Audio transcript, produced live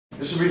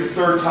This will be the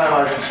third time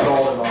I've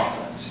installed an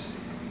offense.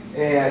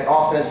 And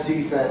offense,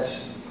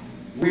 defense,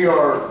 we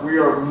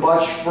are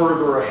much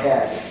further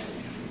ahead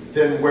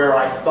than where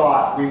I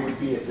thought we would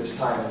be at this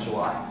time in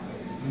July.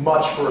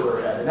 Much further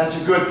ahead. And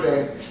that's a good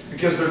thing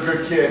because they're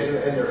good kids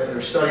and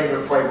they're studying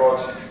their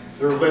playbooks,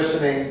 they're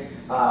listening.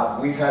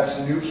 We've had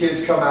some new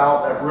kids come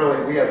out that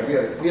really, we have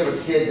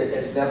a kid that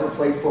has never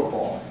played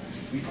football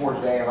before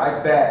today, and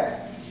I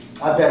bet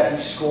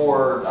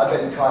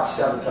he caught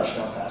 7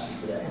 touchdown passes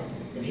today.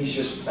 And he's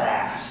just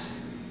fast.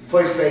 He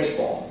plays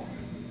baseball.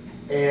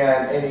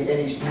 And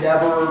he's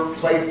never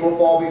played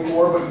football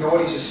before, but you know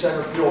what? He's a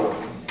center fielder.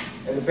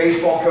 And the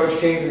baseball coach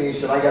came to me and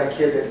said, I got a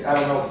kid that, I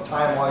don't know what the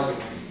time was,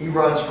 he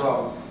runs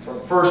from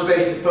first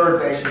base to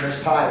third base in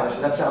this time. I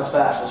said, that sounds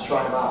fast, let's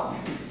try him out.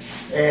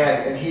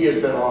 And he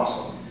has been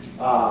awesome.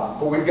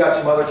 But we've got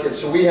some other kids.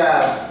 So we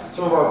have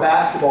some of our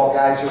basketball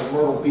guys who are in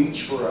Myrtle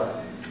Beach for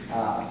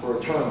a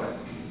tournament.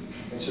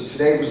 And so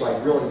today was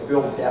like really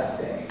build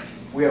depth day.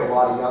 We had a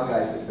lot of young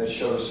guys that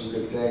showed us some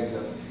good things.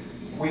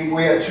 We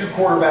had 2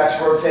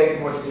 quarterbacks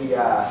rotating with the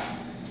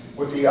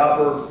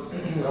upper,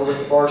 with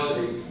the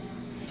varsity.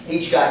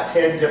 Each got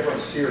 10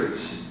 different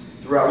series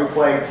throughout. We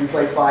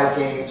played 5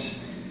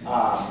 games,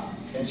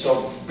 and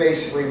so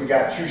basically we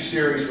got 2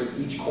 series with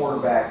each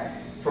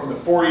quarterback. From the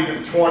 40 to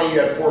the 20, you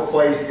had 4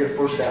 plays to get a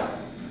first down,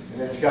 and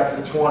then if you got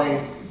to the 20,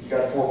 you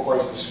got 4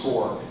 plays to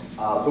score.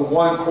 The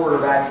one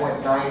quarterback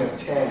went 9 of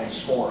 10 in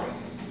scoring,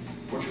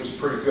 which was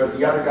pretty good.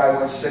 The other guy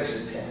went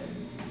 6 of 10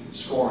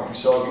 scoring.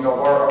 So you know,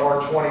 of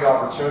our 20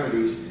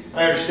 opportunities,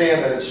 I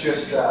understand that it's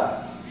just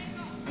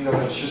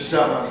it's just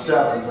 7 on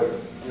 7, but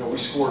you know, we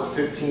scored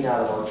 15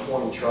 out of our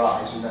 20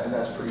 tries, and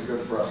that's pretty good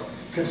for us,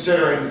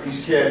 considering that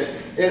these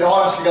kids, and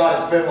honestly,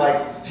 God, it's been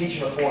like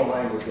teaching a foreign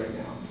language right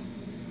now.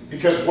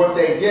 Because what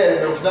they did,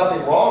 and there was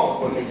nothing wrong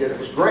with what they did, it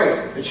was great.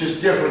 It's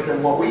just different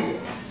than what we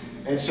did.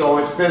 And so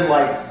it's been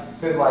like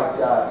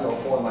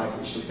foreign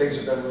language. So things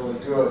have been really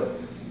good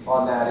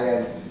on that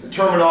end. The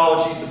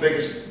terminology is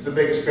the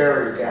biggest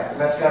barrier gap,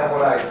 and that's kind of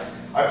what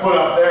I put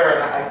up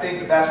there. And I think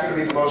that that's going to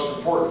be the most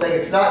important thing.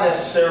 It's not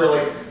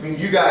necessarily, I mean,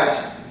 you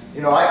guys,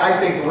 you know, I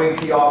think the wing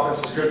tee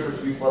offense is good for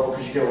the youth level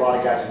because you get a lot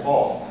of guys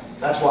involved.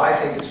 That's why I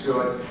think it's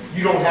good.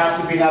 You don't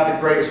have to have the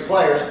greatest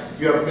players.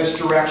 You have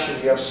misdirection.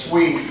 You have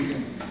sweep.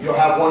 You'll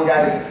have one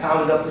guy that can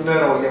pound it up the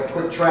middle. You have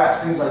quick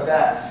traps, things like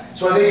that.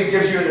 So I think it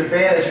gives you an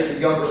advantage at the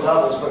younger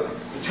levels. But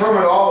the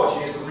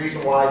terminology is the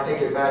reason why I think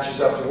it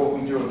matches up to what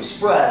we do in the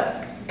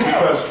spread.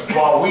 Because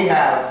while we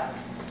have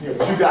 2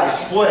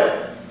 guys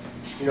split,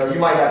 you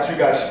might have 2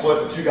 guys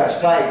split but 2 guys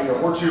tight.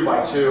 We're 2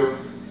 by 2,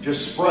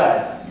 just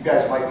spread. You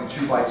guys might be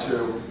 2 by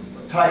 2,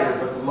 tighter,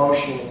 but the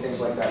motion and things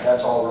like that,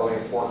 that's all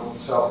really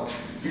important. So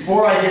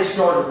before I get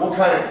started, what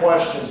kind of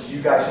questions do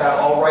you guys have?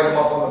 I'll write them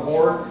up on the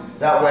board.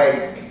 That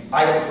way,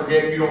 I don't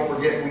forget, you don't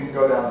forget, and we can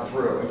go down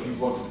through if you've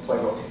looked at the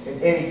playbook.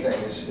 And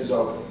anything is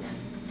open.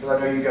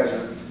 Because I know you guys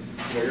are,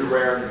 you're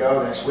raring to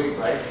go next week,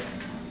 right?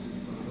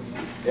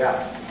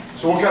 Yeah.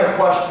 So what kind of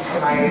questions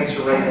can I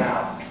answer right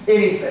now?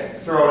 Anything,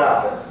 throw it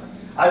out there.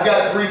 I've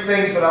got 3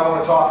 things that I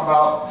want to talk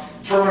about.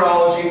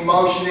 Terminology,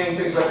 motioning,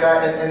 things like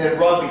that, and then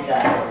rugby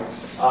tackling.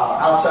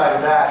 Outside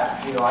of that,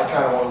 I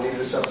kind of want to leave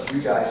this up to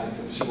you guys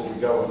and see where we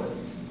go with it.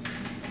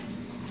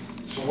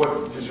 So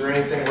is there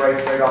anything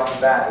right off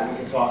the bat that we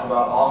can talk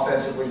about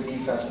offensively,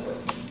 defensively?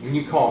 When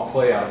you call a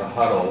play out of the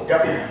huddle,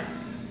 yep.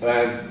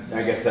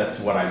 I guess that's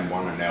what I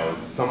want to know is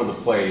some of the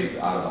plays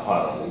out of the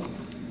huddle.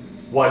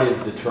 What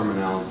is the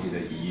terminology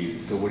that you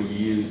use? So what do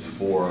you use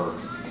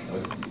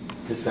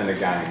to send a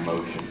guy in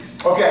motion?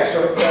 Okay,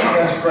 so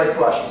that's a great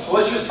question. So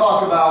let's just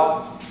talk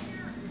about,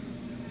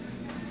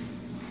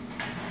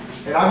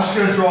 and I'm just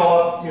going to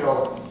draw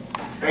up,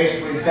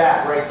 basically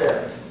that right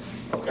there.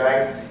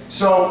 Okay,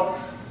 so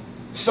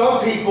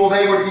some people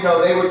they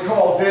would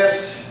call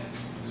this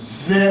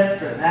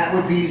zip, and that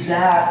would be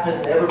zap,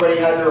 and everybody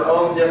had their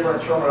own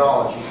different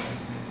terminology.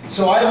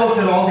 So I looked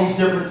at all these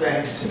different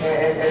things,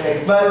 and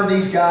they lettered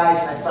these guys,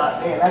 and I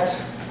thought, man,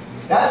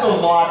 that's a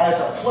lot as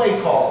a play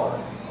caller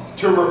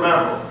to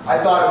remember. I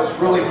thought it was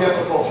really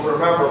difficult to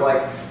remember,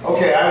 like,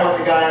 okay, I want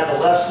the guy on the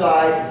left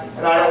side,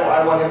 and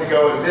I want him to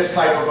go in this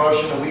type of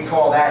motion, and we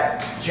call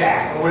that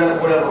jack, or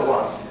whatever it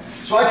was.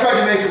 So I tried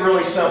to make it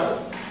really simple.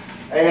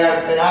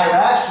 And I've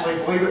actually,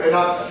 believe it or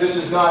not, this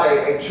is not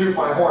a toot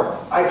my horn.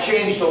 I've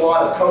changed a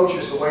lot of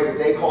coaches the way that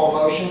they call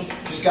motion,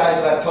 just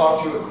guys that I've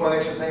talked to at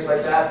clinics and things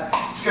like that,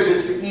 because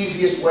it's the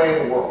easiest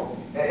way in the world.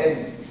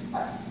 And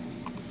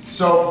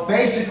so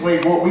basically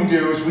what we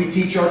do is we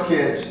teach our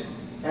kids,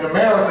 in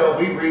America,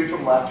 we read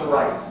from left to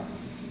right.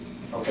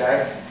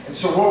 Okay? And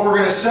so what we're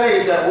going to say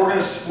is that we're going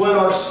to split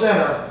our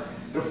center.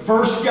 The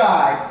first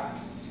guy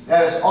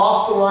that is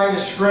off the line of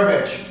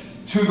scrimmage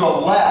to the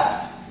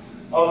left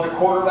of the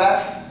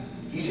quarterback,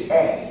 he's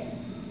A.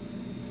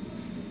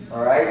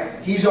 All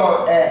right? He's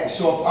our A.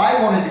 So if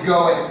I wanted to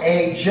go in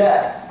A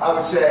jet, I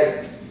would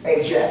say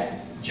A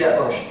jet, jet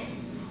motion.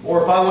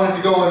 Or if I wanted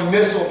to go in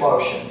missile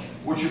motion,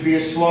 which would be a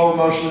slower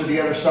motion to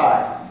the other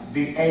side,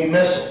 be A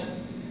missile.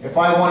 If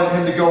I wanted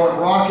him to go in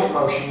rocket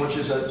motion, which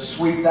is a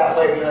sweep that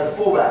way behind the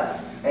fullback,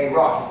 A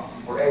rocket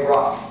or A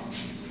rock.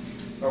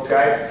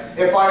 Okay?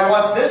 If I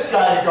want this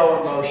guy to go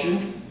in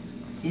motion,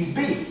 he's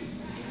B.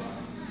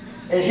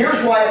 And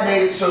here's why it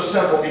made it so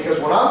simple, because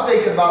when I'm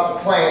thinking about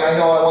the play and I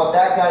know I want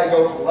that guy to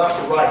go from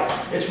left to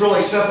right, it's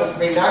really simple for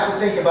me not to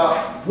think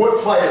about what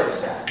player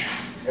is that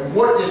and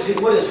what is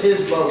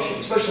his motion,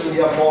 especially when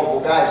you have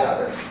multiple guys out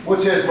there.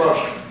 What's his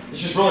motion?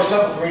 It's just really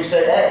simple for me to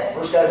say, hey,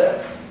 first guy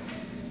there,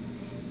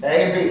 A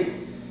and B.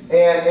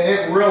 And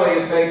it really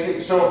makes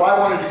it, so if I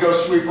wanted to go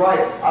sweep right,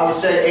 I would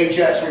say A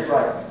jet sweep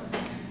right.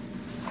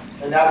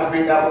 And that would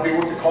be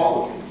what the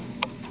call would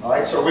be. All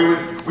right, so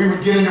we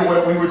would get into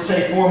what we would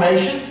say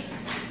formation,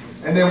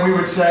 and then we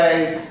would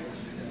say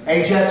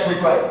A jet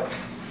sweep right.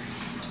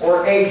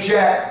 Or A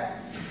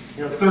jet,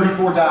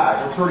 34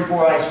 dive, or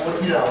 34 ice,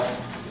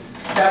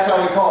 that's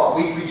how we call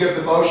it. We give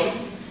the motion,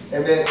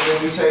 and then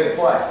we say the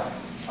play.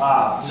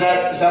 Is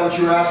that what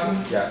you were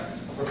asking?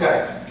 Yes.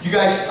 Okay. You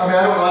guys, I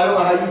don't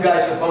know how you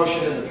guys have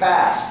motioned in the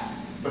past,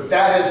 but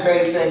that has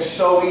made things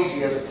so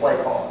easy as a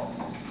play call.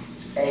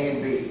 It's A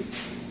and B.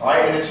 All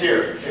right, and it's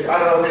here. I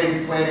don't know if any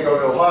of you plan to go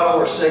no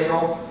huddle or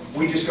signal.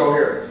 We just go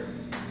here.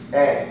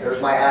 A, there's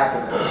my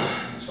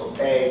acronym. So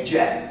A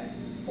jet,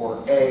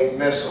 or A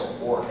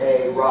missile, or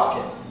A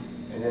rocket.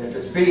 And then if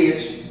it's B,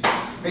 it's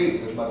B.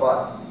 There's my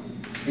button.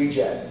 B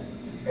jet.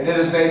 And it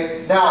is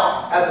made,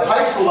 now at the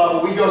high school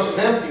level we go some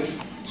empty,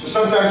 so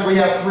sometimes we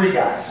have 3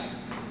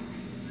 guys.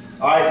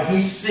 All right, and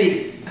he's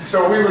C.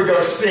 So we would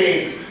go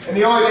C, and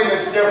the only thing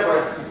that's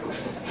different,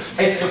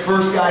 it's the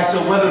first guy, so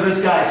whether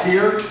this guy's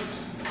here,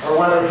 or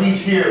whether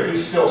he's here,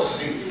 he's still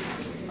C.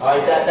 All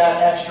right, that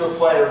extra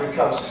player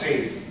becomes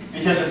C,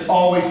 because it's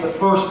always the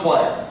first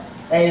player.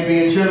 A and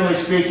B, and generally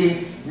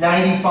speaking,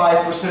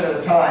 95% of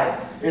the time,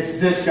 it's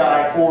this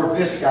guy or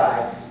this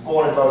guy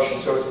going in motion,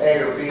 so it's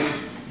A or B.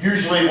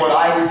 Usually what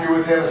I would do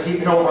with him is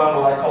he'll run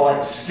what I call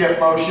like a skip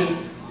motion.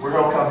 We're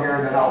going to come here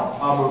and then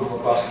I'll move him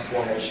across the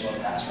formation on the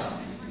pass route.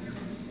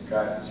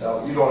 Okay,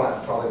 so you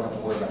probably don't have to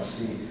worry about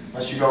C.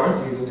 Unless you go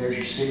empty, then there's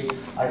your C.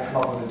 I'd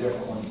come up with a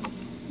different one.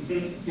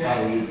 Yeah.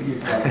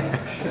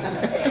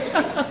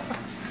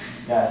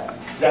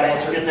 Does that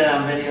answer? Get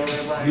that on video,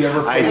 everybody?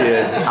 I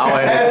did. I'll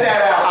edit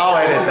that out. I'll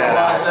edit that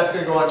out. That's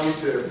going to go on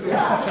YouTube.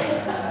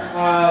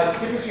 The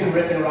difference between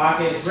rip and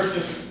rocket is rip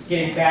just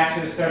getting back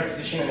to the starting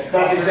position. And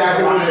That's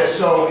exactly what it is.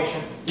 So,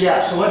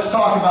 yeah, so let's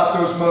talk about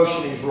those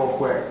motionings real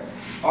quick.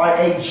 All right,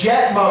 a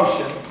jet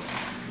motion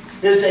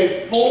is a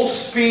full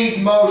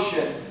speed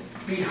motion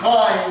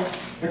behind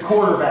the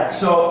quarterback.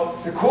 So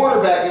the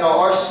quarterback,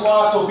 our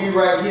slots will be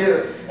right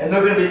here, and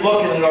they're going to be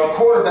looking, and our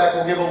quarterback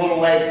will give a little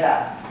leg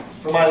tap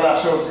from my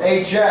left. So if it's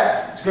a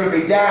jet, it's going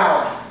to be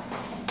down,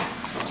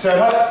 set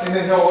up, and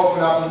then he'll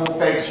open up and we'll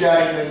fake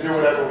jet and then do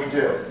whatever we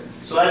do.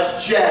 So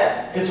that's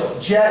jet.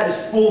 Jet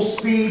is full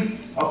speed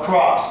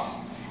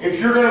across. If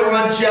you're going to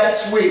run jet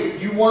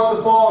sweep, you want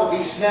the ball to be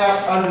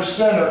snapped under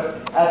center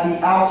at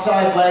the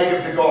outside leg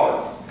of the guard.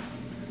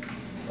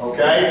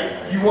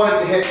 Okay? You want it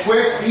to hit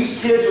quick.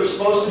 These kids are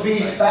supposed to be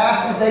as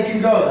fast as they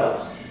can go,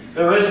 though.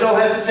 There is no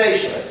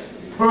hesitation.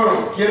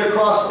 Boom, get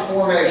across the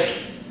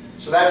formation.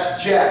 So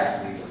that's jet.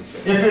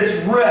 If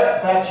it's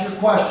rip, back to your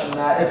question,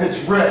 Matt, if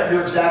it's rip,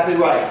 you're exactly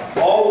right.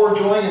 All we're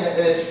doing, and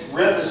it's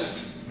rip, is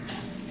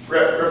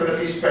ripping a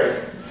piece of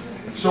paper.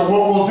 So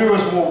what we'll do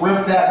is we'll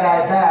rip that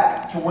guy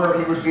back to where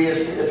he would be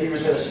if he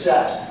was in a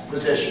set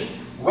position.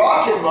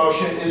 Rocket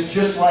motion is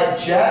just like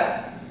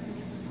jet,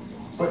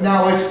 but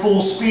now it's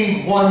full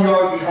speed, 1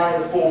 yard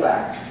behind the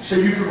fullback. So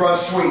you could run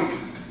sweep,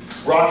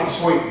 rocket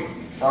sweep.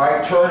 All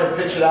right, turn and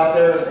pitch it out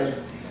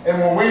there. And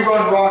when we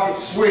run rocket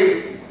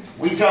sweep,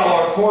 we tell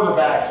our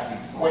quarterback,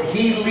 when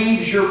he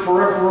leaves your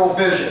peripheral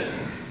vision,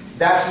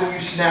 that's when you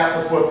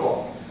snap the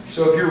football.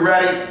 So if you're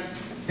ready,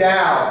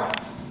 down,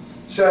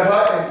 set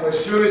up, and as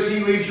soon as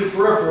he leaves your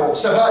peripheral,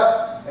 set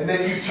up, and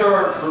then you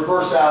turn,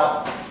 reverse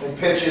out, and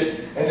pitch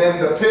it, and then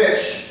the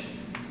pitch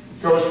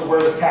goes to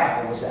where the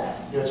tackle was at.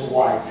 It's a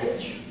wide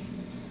pitch.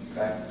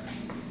 Okay?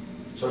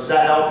 So does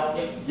that help?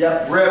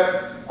 Yep.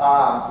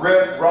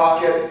 Rip,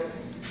 rocket.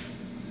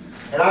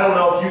 And I don't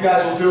know if you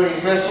guys will do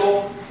any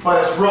missile,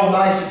 but it's real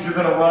nice if you're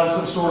going to run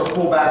some sort of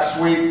fullback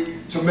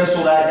sweep to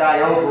missile that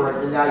guy over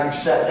it, and now you're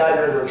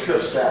into a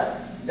trip set.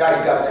 Now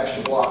you've got an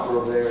extra blocker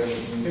over there.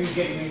 So he's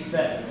getting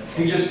reset.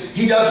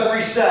 He doesn't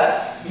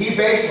reset. He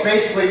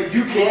basically,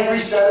 you can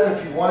reset him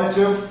if you wanted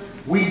to.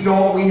 We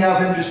don't. We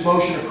have him just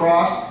motion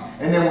across,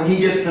 and then when he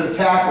gets to the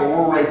tackle,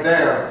 we're right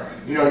there.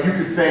 You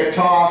could fake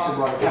toss and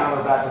run a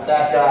counter back with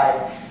that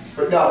guy.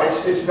 But no,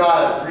 it's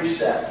not a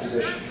reset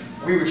position.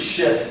 We would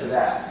shift to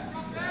that.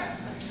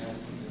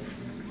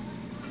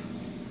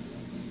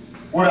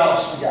 What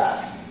else we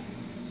got?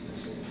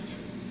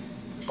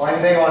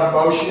 Anything on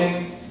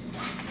motioning?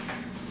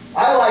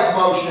 I like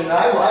motion.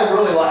 I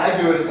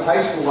do it at the high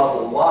school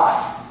level a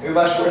lot. If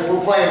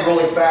we're playing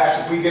really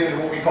fast, if we get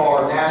into what we call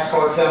our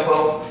NASCAR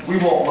tempo, we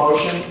won't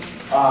motion.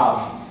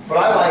 But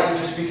I like it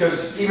just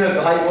because even at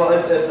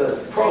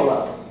the pro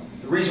level,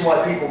 the reason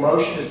why people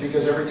motion is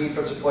because every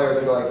defensive player,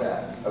 they go like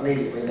that.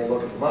 immediately and they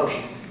look at the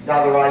motion.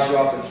 Now their eyes are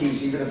off their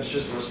keys, even if it's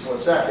just for a split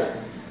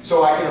second.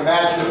 So I can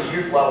imagine at the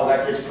youth level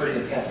that gets pretty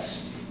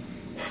intense.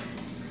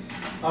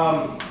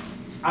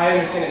 I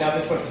understand it now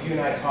this one because you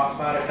and I talked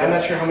about it. I'm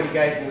not sure how many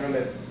guys in the room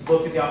have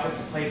looked at the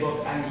offensive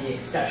playbook on the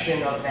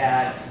exception of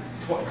that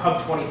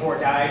Cub 24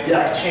 dive.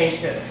 Yeah.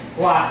 Changed to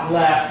block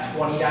left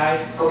 20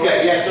 dive.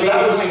 Okay, yeah, so Can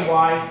that you was... explain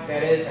why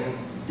that is? And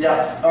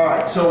Yeah, all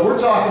right, so we're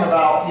talking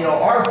about, you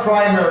know, our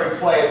primary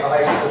play at the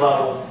high school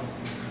level,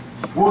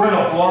 we're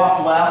gonna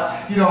block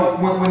left. You know,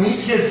 when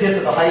these kids get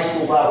to the high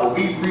school level,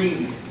 we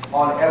read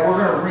on, and we're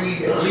gonna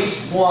read at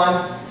least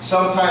one,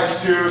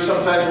 sometimes two,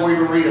 sometimes we'll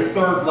even read a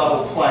third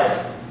level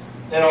player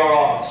in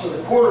our offense. So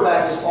the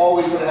quarterback is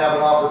always gonna have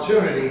an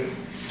opportunity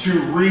to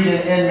read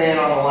an end man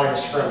on the line of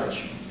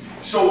scrimmage.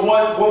 So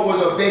what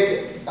was a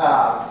big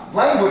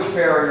language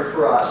barrier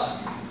for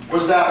us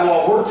was that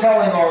while we're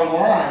telling our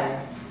line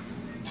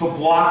to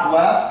block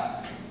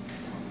left,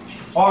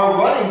 our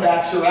running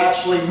backs are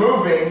actually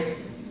moving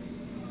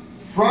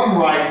from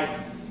right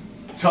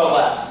to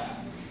left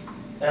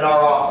in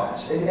our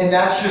offense. And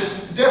that's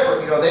just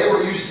different. You know, they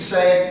were used to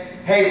saying,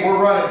 hey,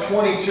 we're running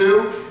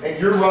 22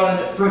 and you're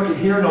running it frickin'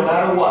 here no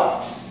matter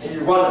what. And you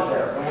run it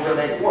there and we're gonna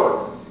make it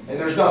work. And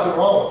there's nothing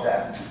wrong with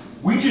that.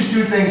 We just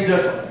do things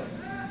differently.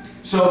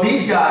 So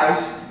these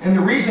guys, and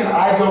the reason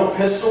I go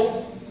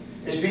pistol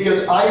is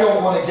because I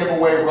don't want to give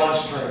away run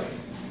strength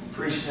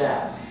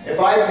pre-snap.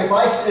 If I,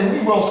 and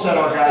we will set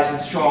our guys in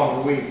strong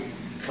and weak,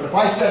 but if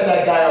I set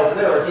that guy over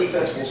there, our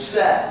defense will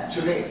set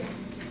to me.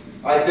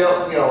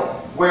 You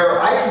know,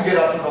 where I can get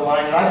up to the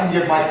line and I can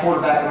give my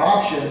quarterback an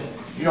option.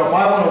 You know, if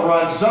I want to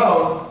run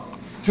zone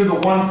to the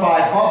 1-5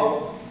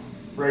 bubble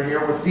right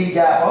here with D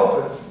gap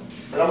open,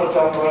 then I'm going to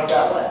tell him to run it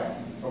that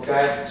way.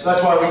 Okay, so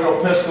that's why we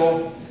go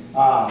pistol.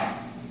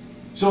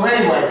 So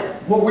anyway,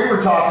 what we were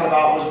talking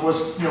about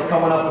was you know,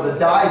 coming up with a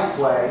dive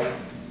play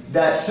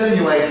that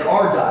simulated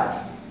our dive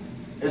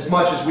as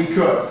much as we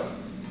could.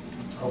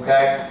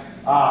 Okay,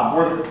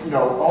 you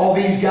know, all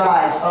these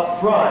guys up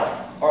front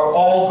are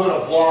all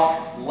going to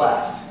block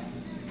left.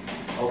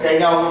 Okay,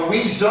 now when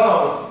we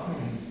zone,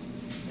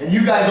 and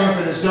you guys aren't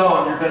going to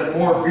zone, you're going to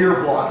more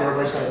veer block.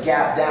 Everybody's going to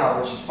gap down,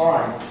 which is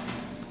fine.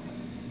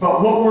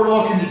 But what we're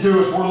looking to do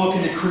is we're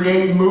looking to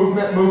create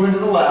movement, moving to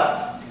the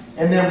left.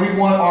 And then we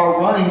want our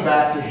running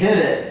back to hit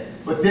it,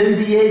 but then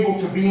be able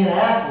to be an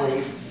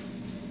athlete,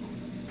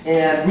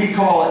 and we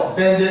call it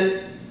bend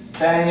it,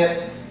 bang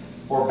it,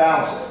 or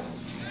bounce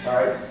it, all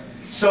right?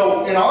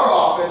 So in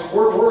our offense,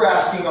 we're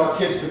asking our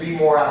kids to be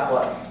more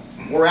athletic.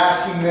 We're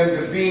asking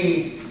them to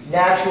be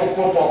natural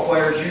football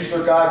players, use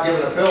their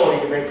God-given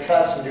ability to make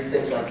cuts and do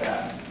things like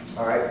that,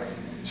 all right?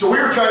 So we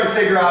were trying to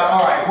figure out,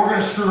 all right, we're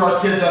gonna screw our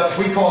kids up.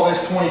 We call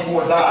this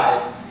 24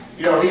 dive.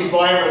 You know, these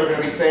linemen are going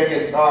to be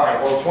thinking, all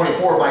right, well,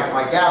 24,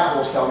 my gap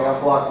rules tell me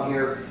I'm blocking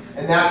here,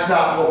 and that's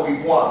not what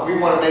we want. We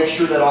want to make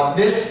sure that on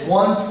this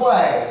one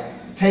play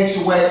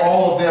takes away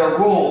all of their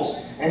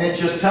rules, and it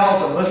just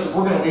tells them,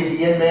 listen, we're going to leave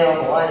the end man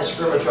on the line of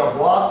scrimmage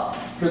unblocked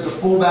because the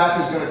fullback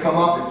is going to come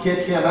up and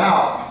kick him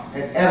out,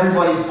 and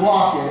everybody's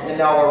blocking, and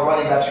now our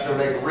running backs are going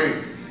to make a read.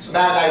 So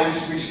Matt and I, we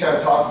just kind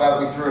of talked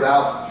about it, we threw it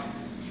out.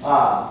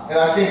 And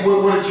I think,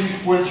 what did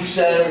you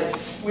say?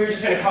 we were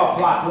just going to call it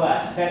block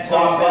left. That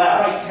tells Block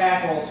left. right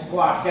tackle to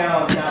block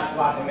down, not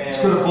block the man.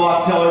 It's going to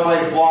tell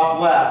everybody to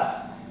block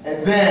left,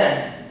 and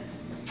then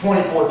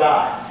 24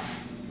 dive.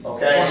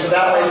 Okay, so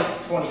that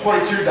way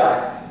 22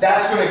 dive.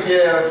 That's going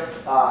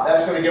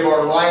to give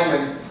our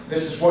linemen,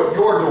 this is what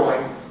you're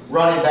doing.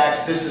 Running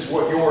backs, this is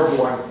what you're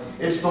doing.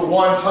 It's the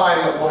one time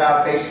that we'll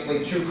have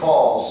basically two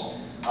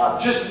calls,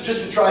 just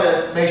to try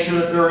to make sure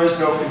that there is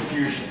no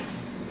confusion.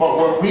 But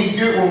when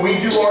we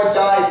do our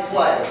dive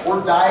play, if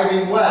we're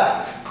diving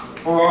left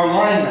for our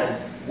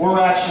linemen, we're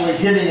actually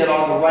hitting it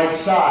on the right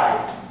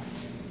side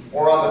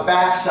or on the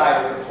back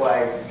side of the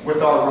play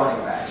with our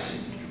running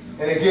backs.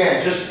 And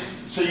again,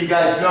 just so you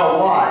guys know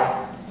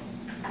why,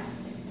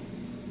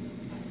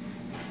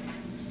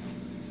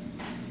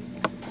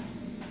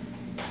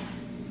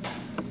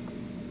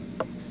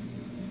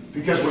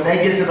 because when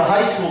they get to the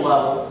high school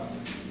level,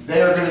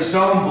 they are going to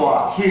zone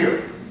block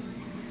here.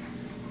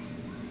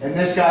 And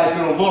this guy's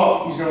going to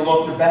look, he's going to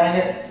look to bang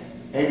it,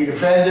 maybe to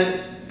bend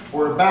it,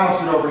 or to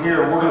bounce it over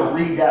here, and we're going to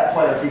read that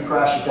play. If he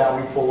crashes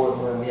down, we pull it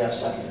when we have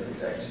secondary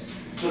things.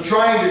 So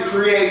trying to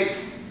create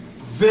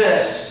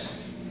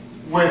this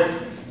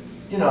with,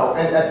 you know,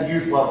 at the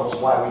youth level is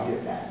why we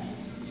did that.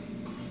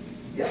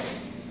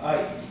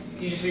 Yeah.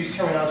 You just used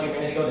terminology a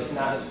minute ago that's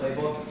not in this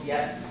playbook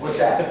yet. What's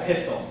that? The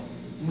pistol.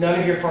 None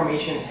of your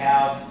formations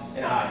have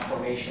an I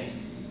formation.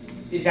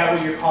 Is that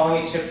what you're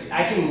calling it? So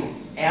I can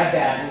add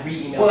that and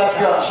re-email. Well, that's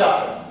got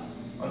shotgun.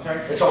 I'm sorry?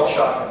 It's all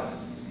shotgun.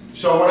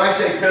 So when I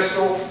say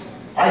pistol,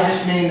 I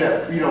just mean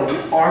that, you know,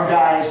 our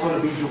guy is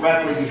going to be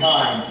directly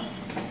behind.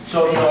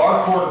 So, you know,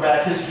 our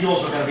quarterback, his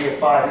heels are going to be at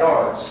 5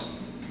 yards.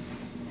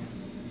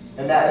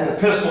 And the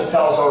pistol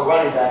tells our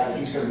running back that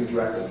he's going to be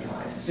directly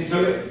behind. So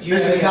do you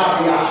this have is any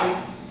not the I.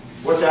 formations?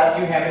 What's that?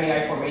 Do you have any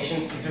I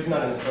formations? Because there's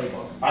none in this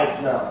playbook.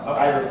 No,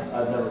 Okay.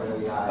 I've never been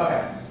in the I.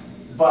 Okay.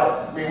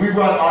 But, I mean, we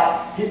run,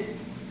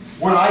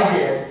 what I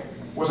did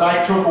was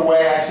I took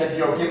away, I said,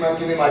 you know,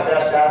 give me my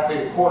best athlete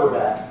at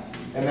quarterback,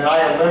 and then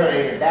I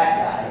eliminated that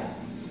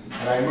guy,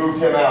 and I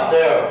moved him out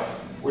there,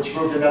 which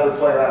moved another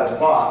player out of the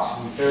box,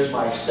 and there's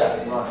my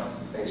second runner,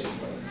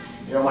 basically.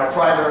 You know, my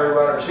primary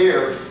runner's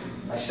here,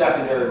 my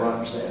secondary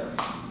runner's there.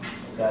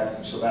 Okay,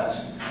 so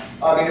that's,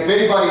 I mean, if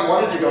anybody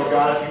wanted to go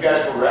gun, if you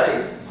guys were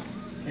ready,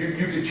 you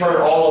could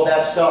turn all of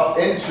that stuff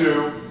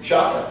into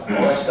shotgun.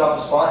 All that stuff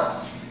is fine.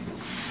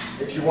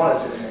 If you wanted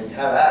to, and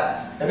have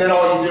that. And then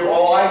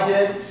all I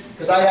did,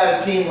 because I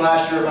had a team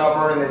last year at Mount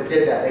Vernon that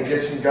did that. They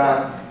did some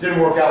gun. Didn't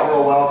work out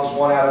real well because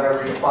 1 out of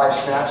every 5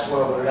 snaps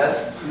went over their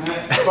head.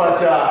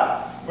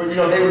 But you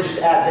know, they would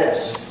just add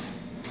this.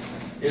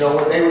 You know,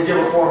 when they would give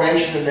a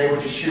formation and they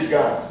would just shoot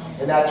gun.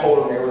 And that told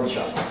them they were in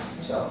shotgun.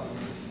 So,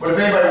 but if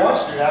anybody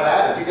wants to, have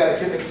at it. If you got a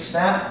kid that can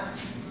snap,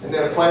 and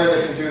then a player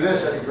that can do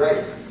this, that'd be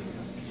great.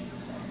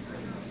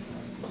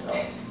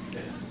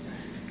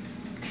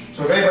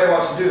 So if anybody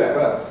wants to do that, go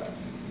ahead.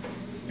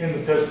 In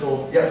the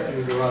pistol, if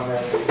you were to run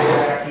that, the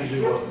back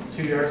usually what,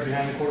 2 yards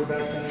behind the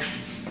quarterback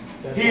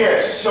then? He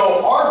is.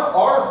 So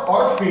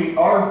our feet,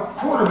 our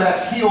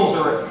quarterback's heels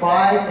are at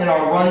 5 and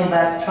our running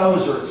back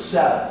toes are at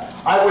 7.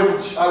 I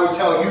would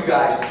tell you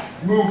guys,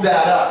 move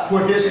that up.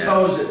 Put his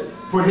toes at,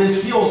 put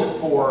his heels at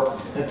 4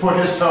 and put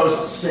his toes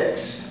at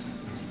 6.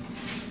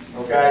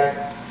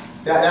 Okay?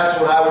 That's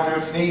what I would do.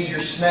 It's an easier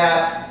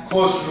snap,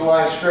 closer to the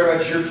line of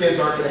scrimmage. Your kids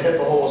aren't going to hit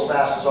the hole as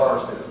fast as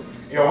ours do.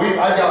 You know,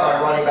 I've got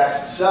my running backs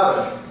at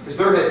 7 because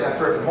they're hitting that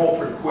freaking hole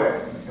pretty quick,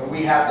 and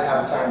we have to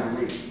have time to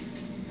read.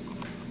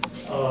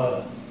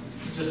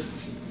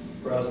 Just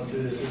browsing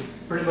through this, is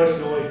pretty much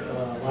the only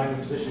line of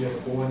position you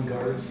have bowling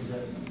guards. Is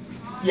that?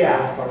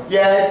 Yeah,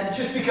 yeah.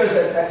 Just because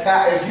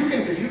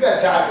if you got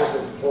tackles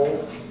that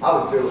pull, I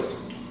would do it.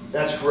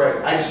 That's great.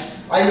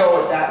 I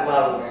know at that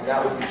level, man,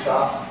 that would be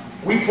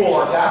tough. We pull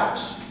our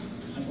tackles.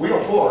 We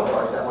don't pull our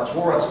guards that much.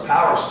 We'll run some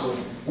power school.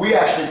 We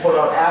actually put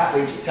our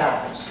athletes at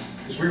tackles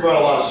because we run a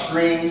lot of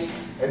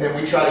screens, and then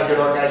we try to get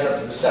our guys up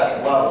to the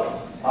second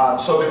level.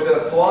 So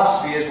the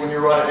philosophy is when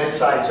you're running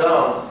inside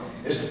zone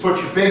is to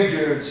put your big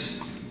dudes,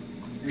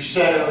 your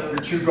center, your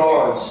 2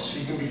 guards, so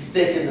you can be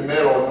thick in the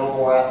middle and a little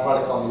more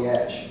athletic on the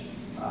edge.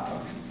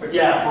 But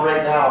yeah, for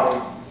right now, I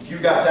mean, if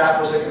you've got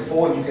tackles that can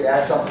pull and you can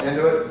add something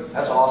into it,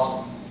 that's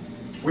awesome.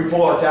 We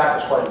pull our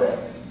tackles quite a bit.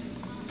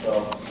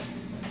 So,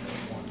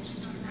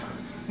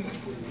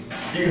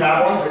 do you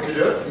have one that could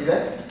do it? Do you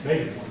think?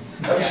 Maybe.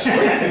 That'd be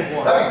sweet.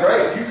 That'd be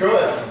great if you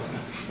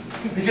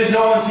could. Because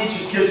no one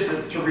teaches kids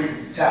to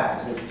read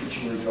tackles, they teach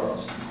them to read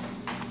guards.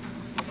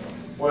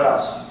 What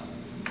else?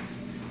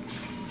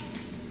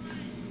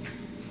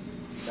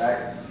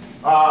 Okay.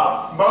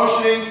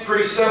 Motioning,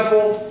 pretty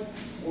simple.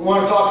 We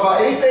want to talk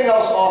about anything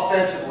else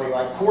offensively,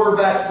 like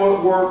quarterback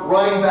footwork,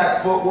 running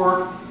back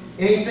footwork,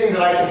 anything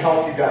that I can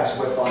help you guys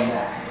with on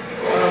that.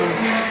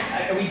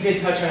 We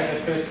did touch on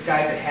it, but the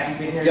guys that haven't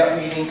been here in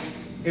these meetings,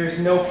 there's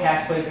no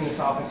pass plays in this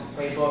offensive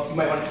playbook. You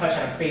might want to touch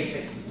on a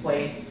basic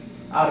play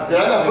out of this.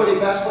 Did I not put any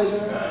pass plays in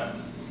there?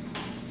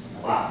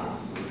 Wow.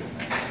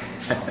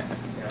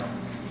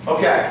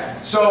 Okay,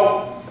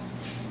 so,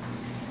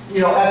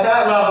 you know, at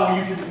that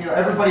level,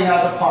 everybody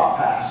has a pop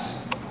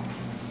pass,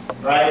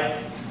 right?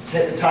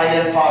 Hit the tight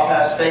end pop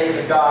pass, faking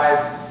the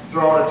dive,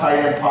 throwing a tight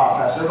end pop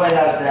pass. Everybody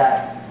has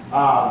that.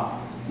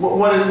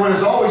 What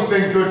has always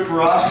been good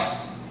for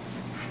us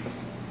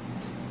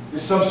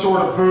is some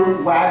sort of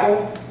boot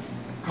waggle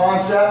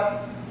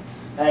concept,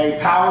 a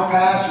power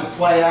pass or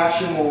play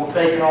action where we're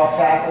faking off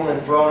tackle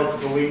and throwing it to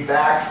the lead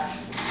back.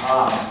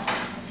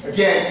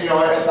 Again, you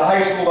know, at the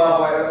high school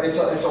level, it's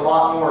a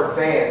lot more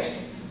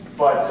advanced,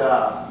 but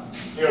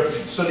you know,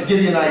 so to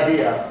give you an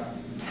idea.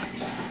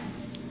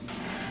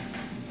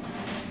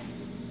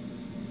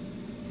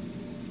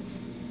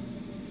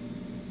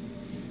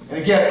 And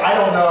again, I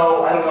don't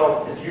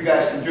know if you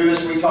guys can do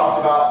this. We talked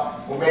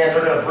about, well, man,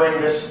 they're going to bring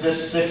this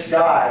 6th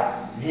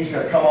guy, and he's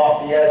going to come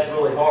off the edge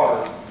really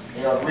hard.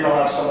 You know, if we don't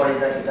have somebody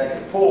that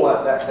can pull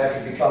it, that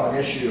could become an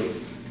issue.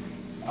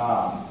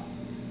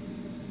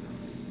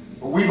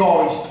 But we've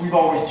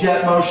always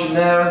jet motion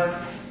there,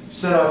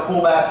 sent our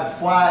fullback to the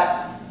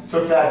flat,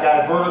 took that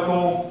guy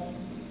vertical,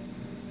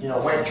 you know,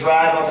 went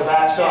drag on the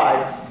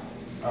backside,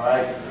 all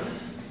right,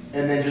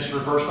 and then just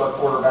reversed our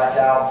quarterback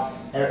out.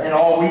 And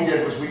all we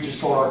did was we just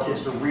told our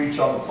kids to reach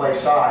on the play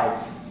side,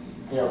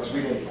 you know, because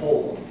we didn't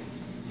pull them.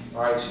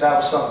 All right, so that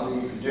was something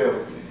that you could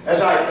do.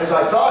 As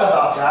I thought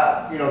about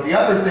that, you know, the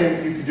other thing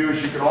that you could do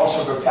is you could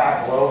also go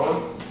tackle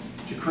over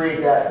to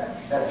create that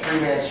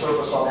 3-man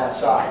surface on that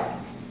side.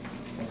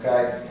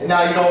 Okay, and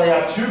now you'd only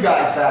have 2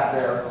 guys back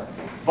there,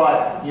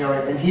 but you know,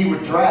 and he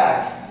would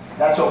drag.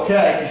 That's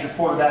okay because your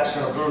quarterback's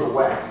going to boot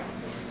away.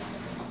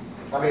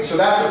 I mean, so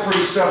that's a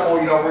pretty simple,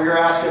 you know, where you're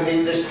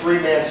asking this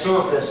 3-man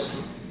surface.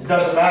 It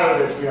doesn't matter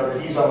that, you know, that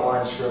he's on the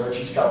line of scrimmage,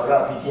 he's covered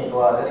up, he can't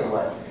go out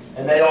anyway.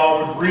 And they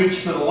all would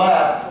reach to the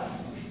left,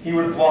 he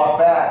would block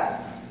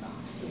back,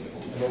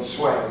 and then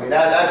swing. I mean,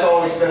 that's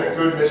always been a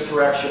good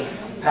misdirection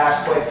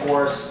pass play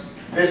for us.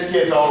 This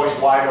kid's always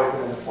wide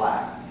open in the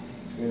flat.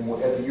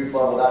 At the youth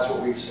level, that's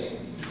what we've seen.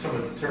 Some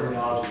of the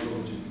terminology, what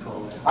would you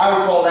call that? I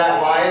would call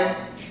that line.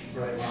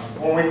 Right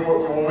line.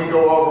 When we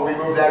go over, we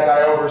move that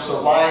guy over.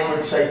 So line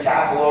would say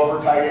tackle over,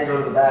 tight end, go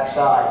to the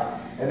backside.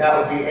 And that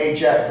would be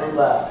A-jet, boot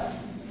left.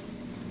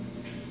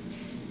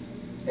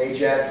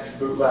 A-jet,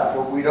 boot left.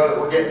 We know that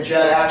we're getting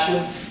jet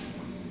action.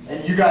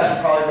 And you guys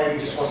would probably maybe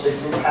just want to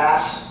say boot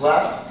pass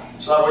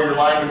left. So that way your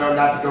line would know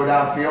not to go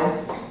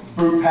downfield.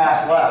 Boot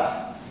pass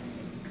left.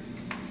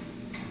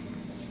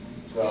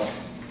 So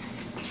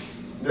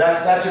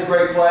that's a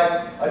great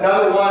play.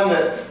 Another one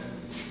that.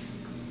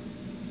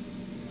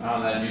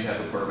 Then you'd have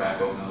the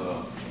quarterback open to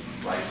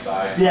the right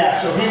side. Yeah,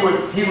 so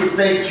he would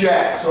fake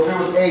jet. So if it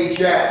was a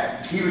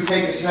jet, he would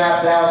take a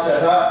snap down,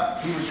 set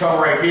up. He would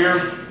come right here.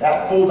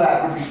 That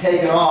fullback would be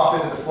taken off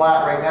into the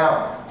flat right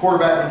now.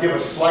 Quarterback would give a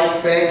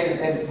slight fake,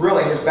 and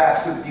really his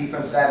back's to the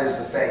defense. That is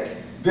the fake.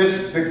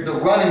 The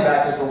running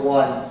back is the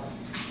one.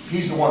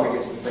 He's the one that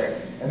gets the fake.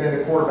 And then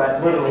the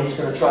quarterback, literally, he's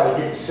going to try to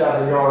get to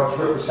 7 yards,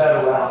 rip his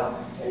head around.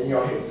 And, you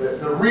know,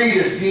 the read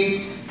is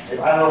deep. I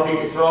don't know if he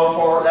can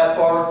throw that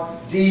far.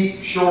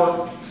 Deep,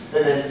 short,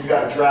 and then you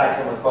got to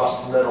drag him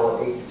across the middle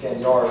at 8 to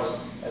 10 yards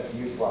at the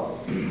youth level.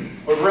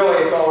 But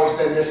really, it's always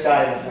been this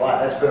guy in the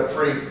flat. That's been a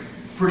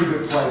pretty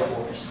good play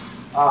for us.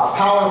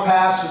 Power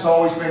pass has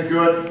always been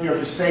good. You know,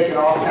 just fake it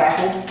off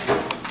tackle.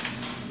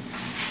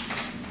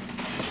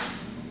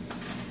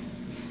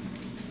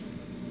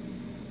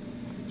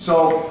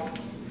 So,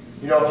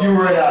 you know, if you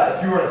were in a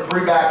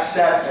 3-back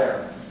set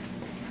there,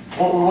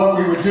 what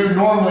we would do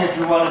normally if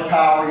you're running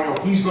power, you know,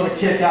 he's going to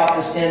kick out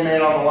this end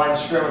man on the line of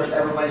scrimmage.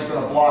 Everybody's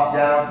going to block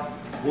down.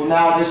 Well,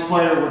 now this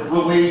player would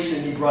release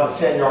and he'd run a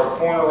 10-yard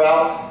corner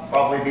route,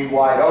 probably be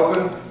wide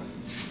open.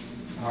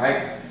 All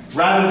right.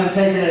 Rather than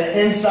taking an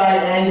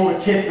inside angle to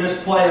kick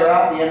this player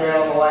out, the end man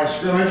on the line of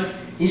scrimmage,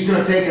 he's going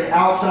to take an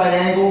outside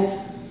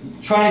angle,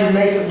 trying to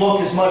make it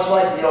look as much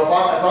like, you know, if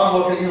I'm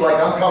looking at you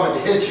like I'm coming to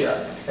hit you,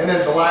 and then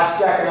at the last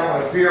second I'm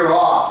going to veer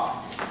off.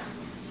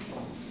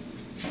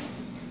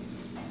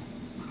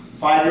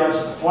 5 yards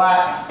to the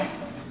flat.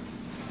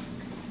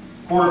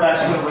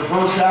 Quarterback's going to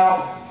reverse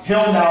out.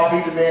 He'll now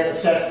be the man that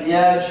sets the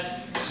edge.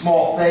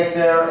 Small fake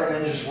there, and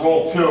then just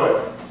roll to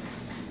it.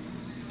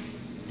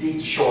 Deep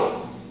to short.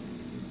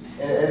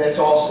 And it's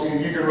also,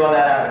 you can run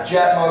that out of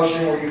jet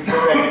motion where you can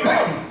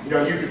fake, you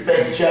know, you could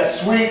fake jet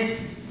sweep.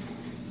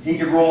 He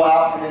could roll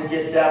out and then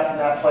get depth, and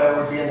that player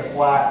would be in the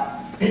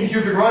flat.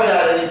 You could run it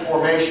out of any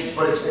formations,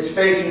 but it's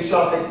faking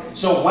something.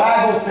 So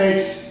waggle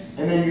fakes,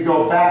 and then you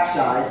go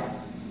backside.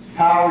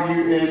 Power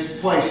is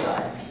play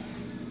side.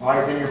 All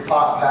right, then your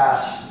pop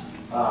pass.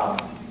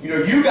 You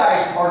know, you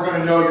guys are going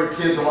to know your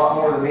kids a lot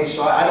more than me,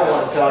 so I don't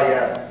want to tell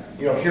you,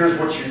 you know, here's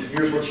what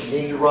you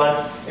need to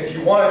run. If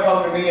you want to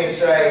come to me and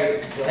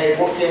say, hey,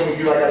 what can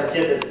we do? I got a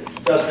kid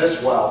that does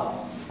this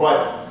well.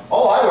 But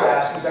all I would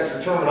ask is that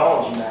your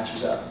terminology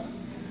matches up.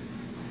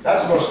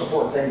 That's the most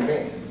important thing to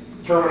me.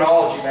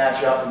 Terminology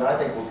match up, and I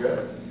think we're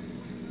good.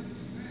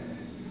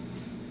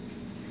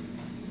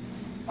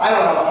 I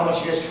don't know how much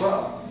you guys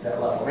throw at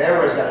that level. I mean,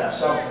 everybody's got to have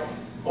something.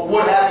 But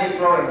what have you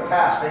thrown in the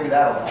past? Maybe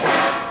that'll help.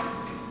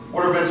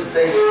 What have been some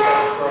things that you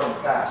guys have thrown in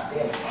the past?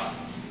 Damn it.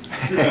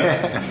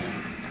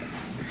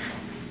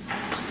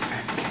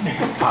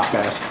 Pop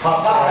pass. Pop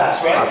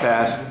pass, right? Pop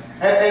pass.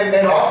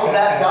 And off of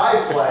that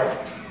dive play,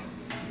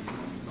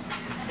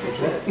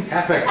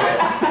 Halfback pass.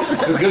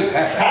 Good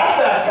halfback.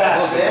 halfback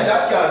pass, man.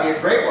 That's got to be a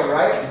great one,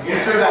 right? You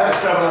threw that to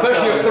 7 on 7.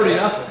 Especially at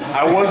 30-0.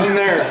 I wasn't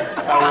there.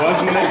 I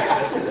wasn't there.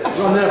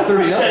 Run that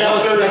 30-0. Say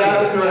out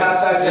 30-0 through a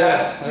halfback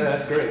pass. Yeah,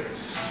 that's great.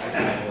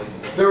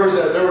 There was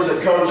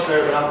a coach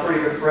there that I'm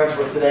pretty good friends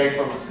with today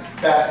from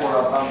back where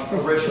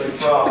I'm originally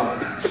from.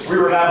 We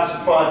were having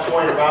some fun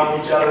toying around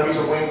with each other. He's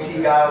a wing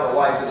T guy, I don't know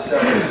why he's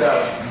at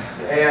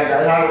 7-7. And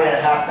I ran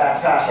a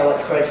halfback pass. I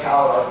let Craig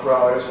Callar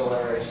throw it. It was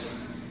hilarious.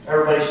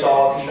 Everybody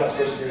saw it because you're not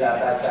supposed to do that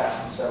back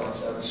pass in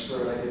 7-7.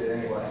 Screw it, I did it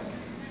anyway.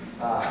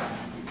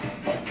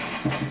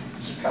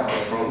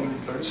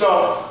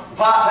 So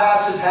pop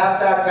passes,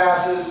 halfback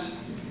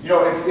passes. You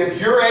know, if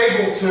you're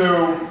able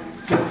to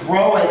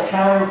throw a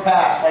counter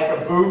pass like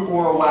a boot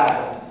or a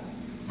waggle,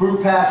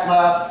 boot pass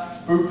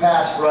left, boot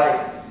pass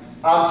right,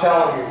 I'm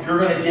telling you, if you're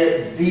going to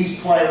get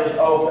these players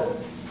open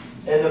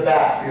in the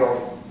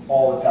backfield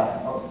all the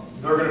time,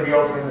 they're going to be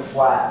open in the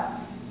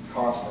flat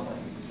constantly.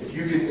 If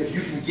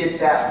you can get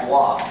that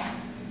block.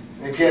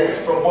 And again, it's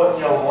from what,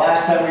 you know, the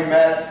last time we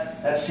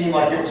met, that seemed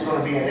like it was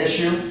going to be an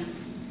issue.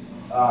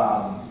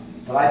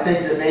 But I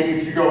think that maybe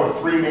if you go with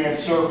 3-man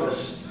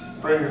surface,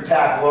 bring your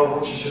tackle over,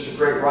 which is just a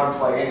great run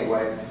play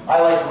anyway.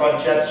 I like to run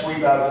jet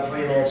sweep out of a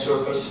 3-man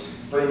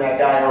surface, bring that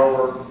guy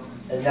over,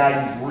 and now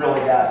you've really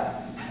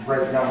got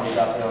great numbers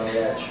out there on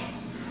the edge.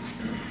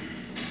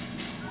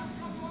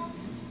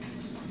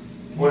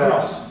 What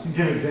else? Can you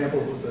give an example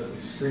of the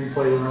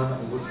screenplay you run,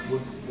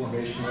 what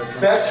formation you're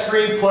trying? Best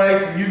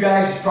screenplay for you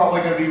guys is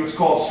probably going to be what's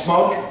called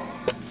smoke.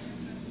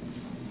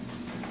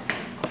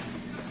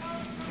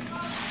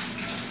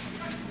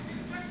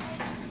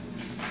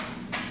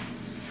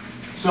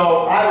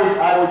 So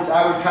I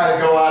would kind of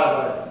go out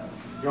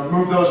of You know,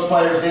 move those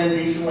players in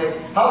decently.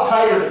 How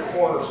tight are the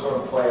corners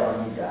going to play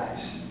on you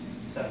guys?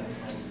 7 to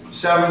 10.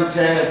 7 to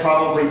 10, and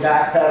probably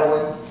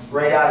backpedaling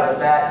right out of the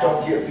bat.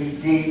 Don't get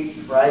beat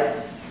deep, right?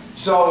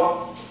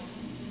 So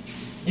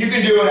you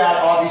can do it at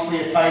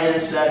obviously a tight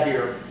end set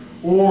here,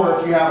 or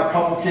if you have a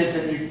couple kids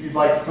that you'd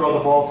like to throw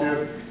the ball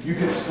to, you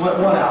can split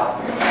one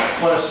out.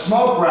 But a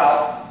smoke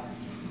route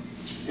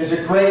is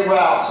a great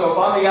route. So if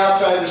I'm the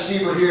outside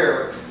receiver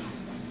here,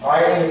 all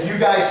right, and if you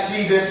guys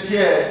see this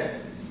kid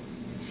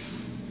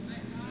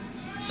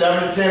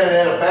 7 to 10 and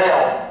then a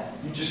bail,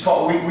 you just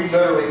call. We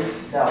literally,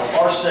 now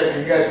our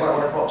signal, you guys might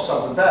want to come up with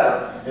something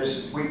better.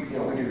 Is we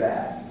do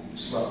that.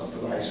 Smoke for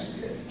the high school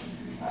kid.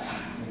 I'm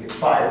gonna get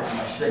fired for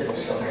my signal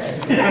someday.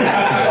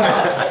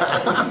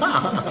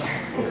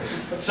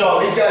 So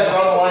these guys are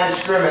on the line of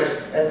scrimmage,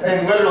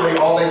 and literally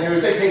all they do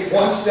is they take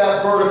 1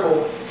 step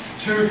vertical,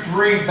 2,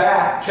 3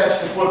 back, catch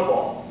the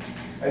football.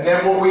 And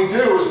then what we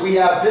do is we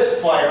have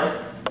this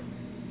player,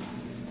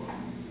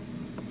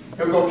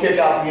 he'll go kick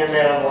out the end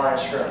man on the line of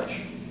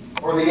scrimmage,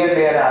 or the end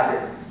man out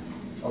here.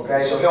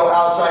 Okay, so he'll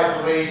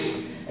outside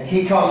release, and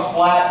he comes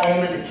flat,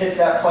 aiming to kick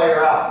that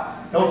player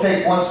out. He'll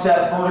take 1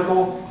 step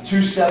vertical,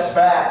 2 steps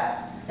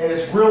back, and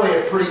it's really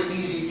a pretty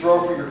easy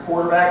throw for your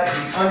quarterback,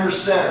 and he's under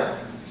center.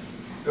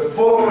 The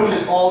footwork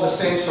is all the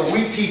same, so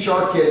we teach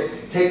our kids,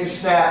 take a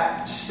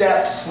snap,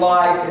 step,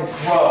 slide, and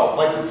throw,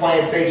 like you're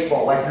playing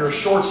baseball, like you're a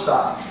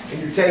shortstop,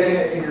 and you're taking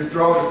it and you're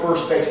throwing to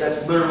first base.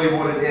 That's literally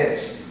what it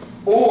is.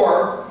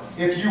 Or,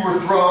 if you were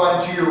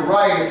throwing to your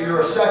right, if you're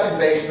a second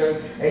baseman,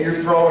 and you're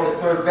throwing to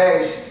third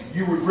base,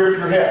 you would grip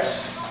your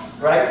hips,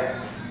 right?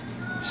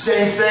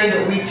 Same thing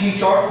that we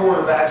teach our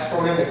quarterbacks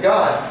from in the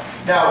gun.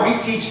 Now,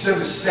 we teach them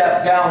to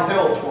step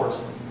downhill towards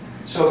them.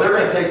 So they're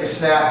going to take the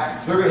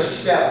snap, they're going to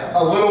step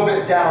a little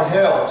bit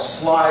downhill,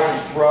 slide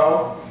and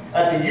throw.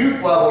 At the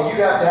youth level,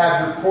 you have to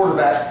have your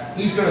quarterback,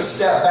 he's going to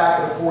step back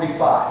at a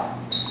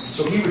 45.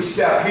 So he would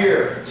step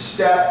here,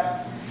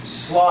 step,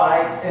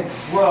 slide, and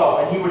throw,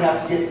 and he would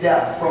have to get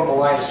depth from the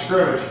line of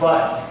scrimmage.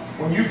 But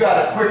when you've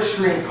got a quick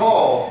screen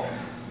call,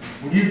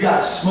 when you've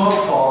got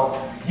smoke called,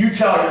 you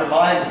tell your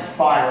lineman to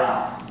fire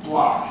out,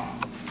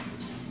 block.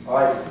 All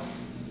right?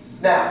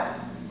 Now,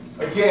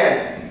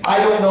 again, I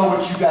don't know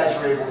what you guys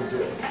are able to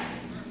do.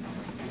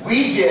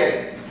 We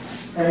get,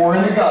 and we're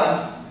in the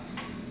gun,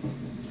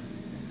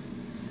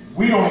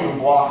 we don't even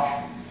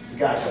block the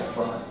guys up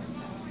front.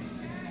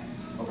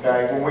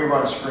 Okay? When we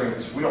run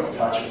screens, we don't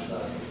touch it.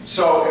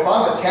 So if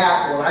I'm a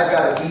tackle and I've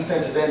got a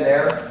defensive end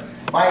there,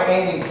 my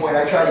aiming point,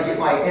 I try to get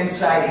my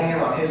inside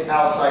hand on his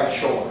outside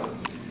shoulder.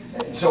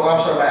 And so I'm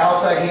sorry, my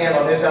outside hand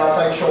on his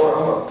outside shoulder,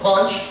 I'm going to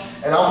punch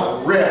and I'm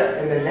going to rip,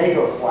 and then they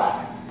go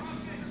flat.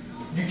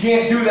 You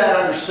can't do that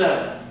under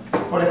center.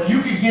 But if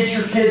you could get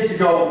your kids to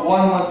go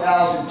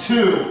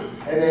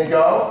 1-1002 and then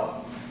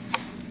go,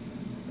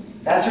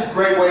 that's a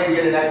great way to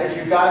get it. If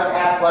you've got an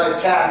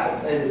athletic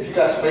tackle, and if you've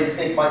got somebody you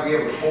think might be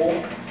able to pull,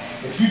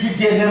 if you could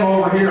get him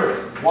over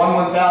here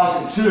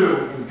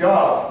 1-1002 and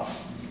go,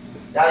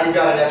 now you've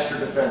got an extra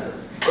defender.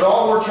 But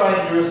all we're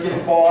trying to do is get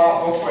the ball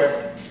out real quick,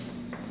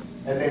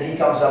 and then he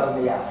comes up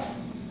in the out.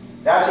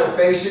 That's a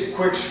basic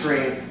quick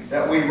screen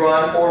that we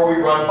run, or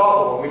we run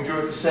bubble, and we do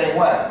it the same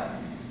way.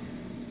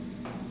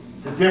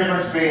 The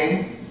difference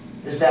being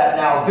is that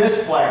now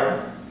this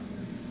player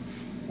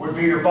would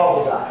be your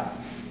bubble guy,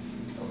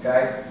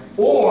 okay?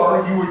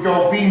 Or you would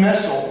go B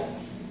missile,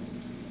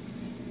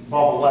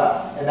 bubble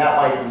left, and that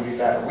might even be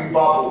better. We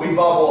bubble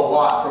a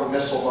lot from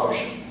missile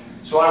motion.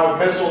 So I would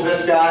missile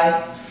this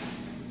guy,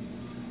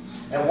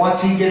 and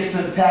once he gets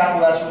to the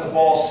tackle, that's when the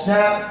ball's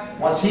snapped.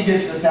 Once he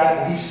gets to the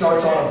tackle, he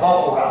starts on a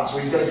bubble route, so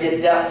he's going to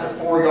get depth to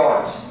 4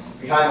 yards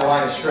behind the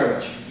line of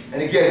scrimmage.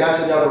 And again,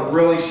 that's another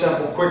really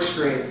simple quick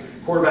screen.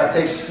 Quarterback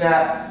takes a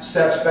snap,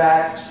 steps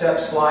back, step,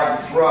 slide, and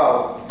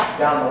throw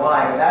down the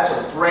line. And that's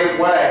a great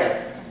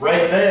way,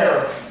 right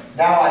there.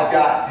 Now I've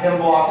got him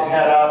blocking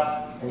head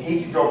up, and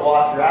he can go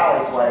block your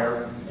alley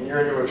player, and you're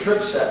into a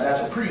trip set, and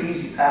that's a pretty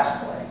easy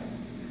pass play.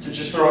 To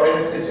just throw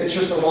it, it's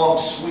just a long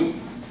sweep.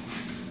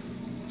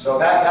 So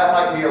that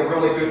might be a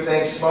really good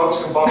thing.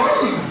 Smokes and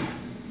bubbles.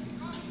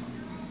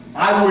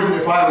 I wouldn't,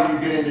 if I were you,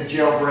 get into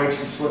jailbreaks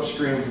and slip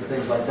screens and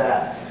things like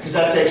that, because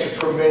that takes a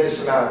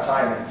tremendous amount of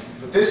timing.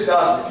 But this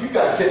doesn't. If you've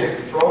got a kid that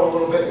can throw it a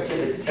little bit and a kid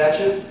that can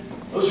catch it,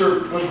 those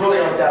really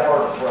aren't that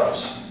hard of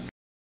throws.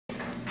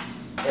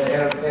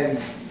 And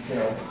you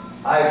know,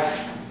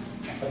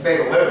 I've made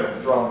a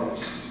living throwing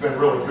these. It's been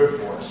really good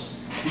for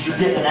us. Because you're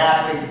getting an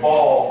athlete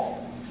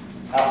ball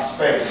out of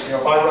space. You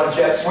know, if I run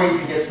jet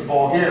sweep, he gets the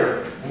ball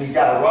here, and he's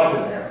got to run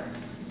to there.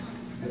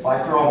 If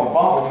I throw him a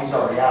bubble, he's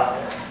already out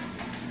there.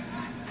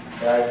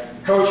 Okay?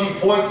 Coaching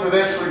point for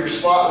this for your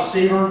slot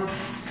receiver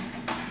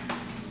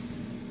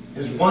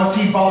is once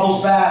he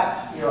bubbles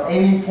back, you know,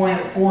 aiming point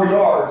at 4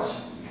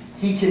 yards,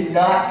 he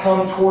cannot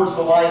come towards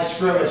the line of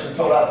scrimmage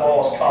until that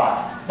ball is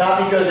caught.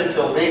 Not because it's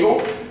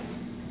illegal,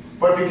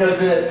 but because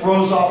then it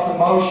throws off the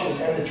motion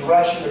and the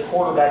direction the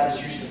quarterback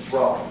is used to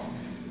throwing.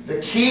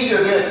 The key to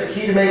this, the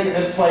key to making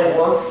this play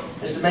work,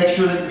 is to make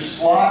sure that your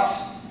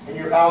slots and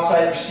your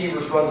outside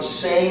receivers run the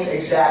same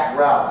exact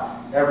route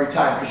every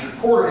time, because your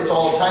quarter, it's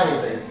all a timing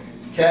thing.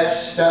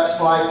 Catch, step,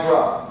 slide,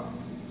 throw.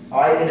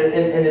 All right, and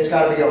it's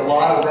got to be a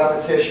lot of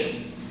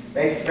repetition.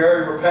 Make it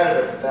very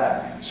repetitive with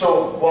that.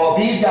 So while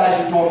these guys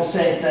are doing the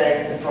same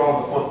thing and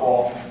throwing the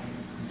football,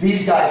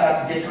 these guys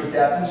have to get to a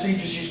depth, and so you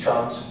just use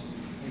cones.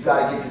 You've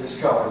got to get to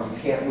this cone. You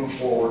can't move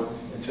forward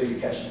until you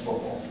catch the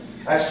football.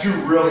 That's two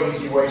really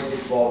easy ways to get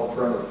the ball to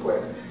the perimeter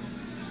quick.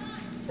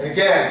 And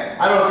again,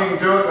 I don't know if you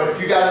can do it, but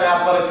if you got an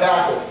athletic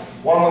tackle,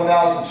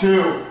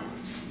 1-1002,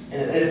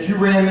 and if you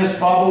ran this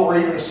bubble or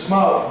even a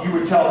smoke, you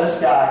would tell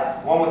this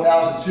guy,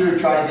 1-1002,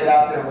 try to get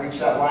out there and reach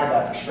that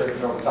linebacker straight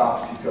over the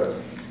top if you could.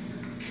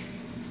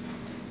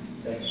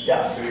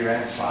 Yeah? So you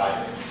ran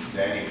 5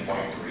 at any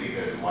point for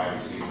either wide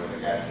receiver or the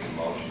guy in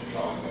motion, it's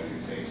always going to be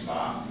the same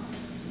spot.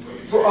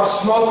 For a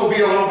smoke will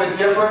be a little bit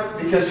different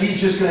because he's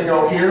just going to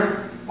go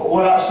here.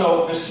 But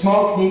so the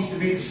smoke needs to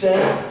be the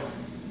same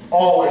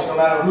always, no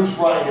matter who's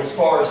running. As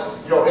far as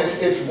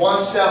it's one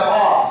step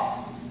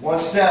off, one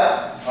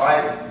step. All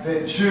right,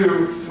 then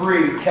 2,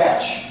 3,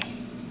 catch.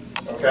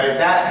 Okay,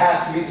 that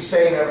has to be the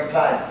same every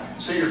time.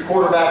 So your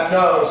quarterback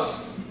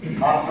knows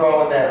I'm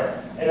throwing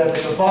there, and if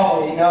it's a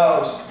bubble, he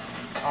knows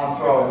I'm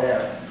throwing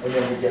there, and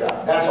then we get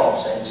up. That's all I'm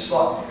saying.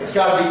 It's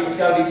got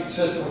to be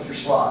consistent with your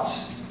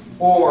slots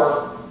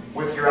or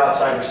with your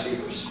outside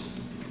receivers.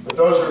 But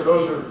those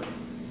are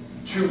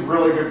two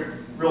really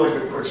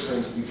good quick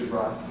screens that you could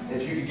run.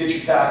 If you could get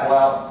your tackle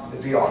out,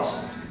 it'd be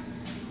awesome.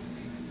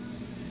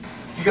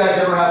 Do you guys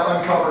ever have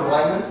uncovered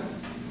linemen?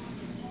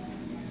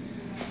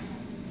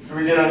 Do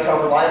we get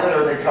uncovered linemen,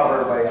 or they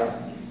cover everybody up?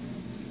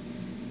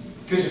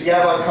 Because if you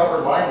have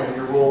uncovered linemen,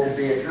 your rule could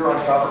be if you're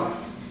uncovered,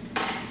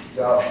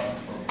 go.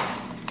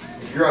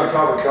 If you're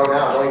uncovered, go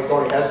down.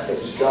 Don't even hesitate,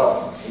 just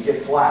go and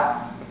get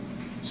flat.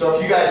 So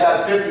if you guys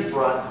had a 50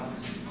 front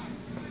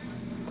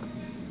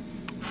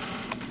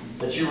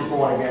that you were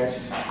going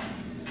against,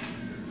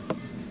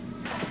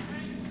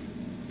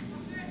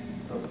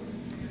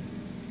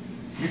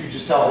 you could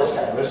just tell this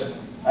guy,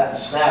 listen, at the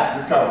snap,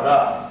 you're covered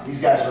up. These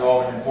guys are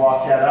all going to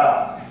block head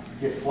up.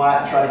 Get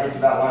flat and try to get to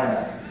that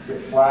linebacker.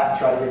 Get flat and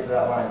try to get to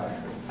that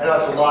linebacker. I know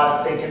it's a lot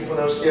of thinking for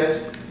those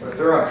kids, but if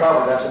they're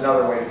uncovered, that's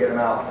another way to get them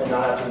out and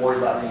not have to worry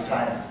about any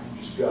time.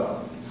 Just go.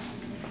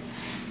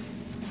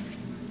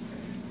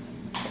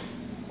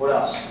 What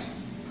else?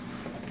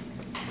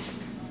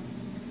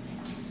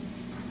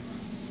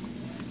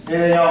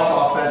 Anything else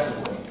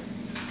offensively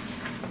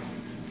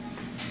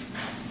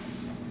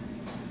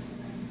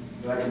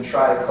that I can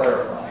try to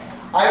clarify?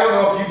 I don't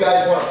know if you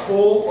guys want to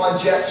pull on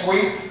jet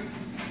sweep.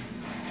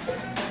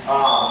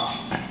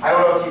 I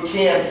don't know if you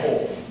can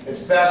pull.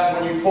 It's best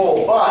when you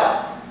pull,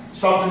 but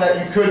something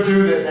that you could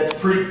do that's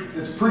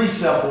pretty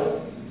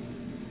simple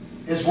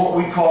is what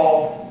we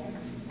call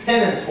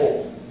pin and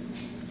pull.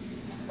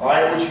 All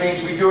right, which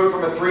means we do it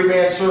from a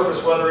 3-man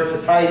surface, whether it's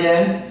a tight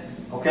end,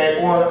 okay,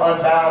 or an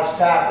unbalanced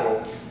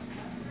tackle.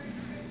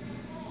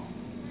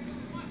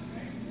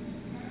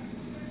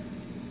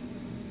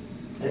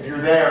 If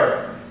you're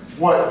there,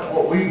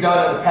 what we've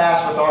done in the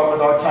past with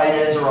our tight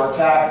ends or our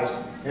tackles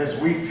is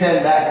we've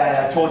pinned that guy, and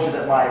I've told you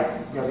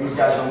that these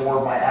guys are more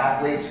of my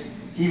athletes.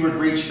 He would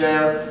reach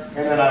there,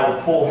 and then I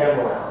would pull him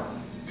around.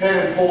 Pin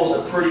and pull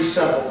is a pretty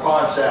simple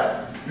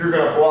concept. You're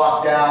going to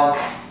block down,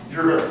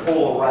 you're going to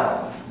pull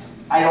around.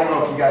 I don't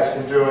know if you guys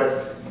can do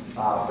it,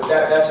 but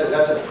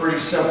that's a pretty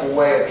simple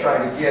way of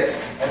trying to get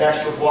an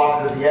extra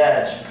blocker to the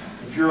edge.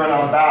 If you're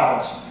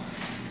unbalanced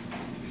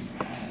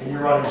and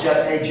you're running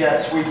a jet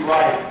sweep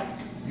right,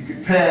 you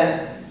could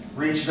pin,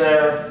 reach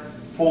there,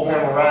 pull him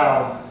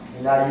around,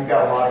 and now you've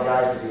got a lot of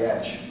guys at the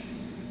edge.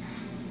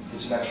 Get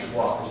some extra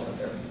blockers out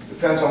there.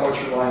 Depends on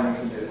what your lineman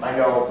can do. I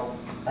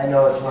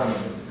know it's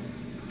limited.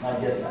 I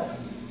get that.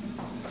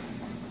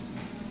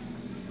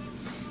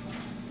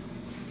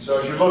 So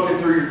as you're looking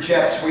through your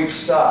jet sweep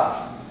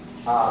stuff,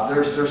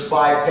 there's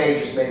 5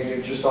 pages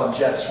maybe just on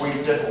jet sweep,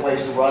 different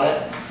ways to run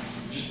it.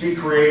 Just be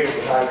creative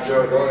with how you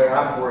do it. The only thing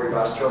I'm worried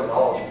about is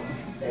terminology.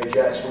 A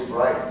jet sweep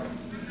right.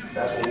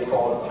 That's what we'll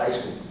call it in high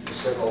school.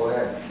 Just signal it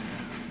in.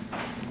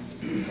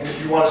 And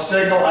if you want to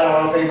signal, I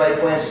don't know if anybody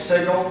plans to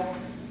signal,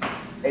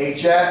 a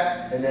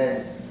jet, and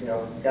then you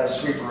got a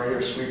sweeper right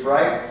here, sweep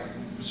right,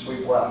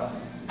 sweep left.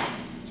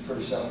 It's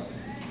pretty simple.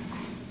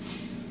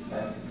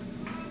 Okay.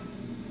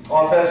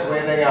 Offensively,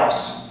 anything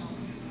else?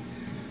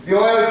 The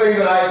only other thing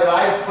that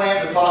I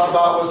planned to talk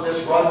about was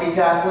this rugby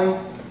tackling.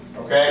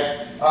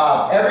 Okay.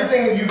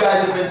 Everything that you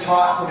guys have been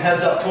taught from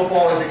Heads Up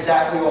Football is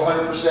exactly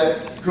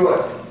 100%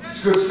 good.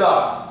 It's good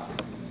stuff.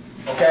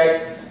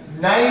 Okay.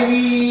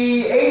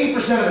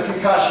 80% of the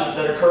concussions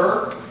that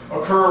occur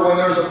when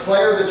there's a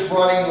player that's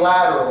running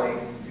laterally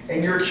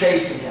and you're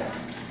chasing him.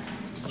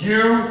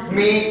 You,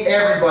 me,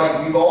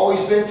 everybody, we've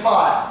always been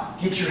taught,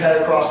 get your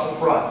head across the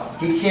front.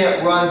 He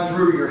can't run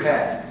through your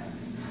head.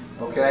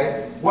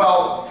 Okay?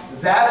 Well,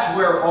 that's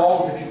where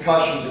all of the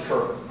concussions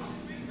occur.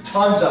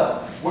 Tons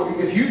of them.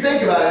 If you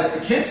think about it, if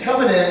the kid's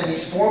coming in and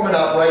he's forming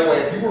up right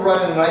away, if you were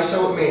running an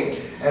ISO with me,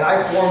 and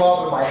I form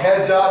up with my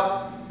head's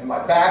up, and my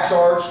back's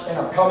arched, and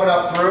I'm coming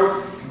up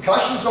through,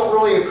 Concussions don't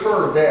really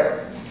occur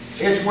there.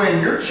 It's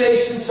when you're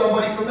chasing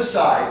somebody from the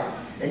side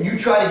and you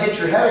try to get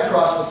your head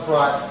across the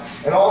front,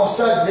 and all of a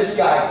sudden this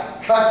guy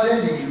cuts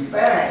into you,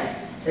 bang,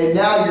 and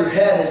now your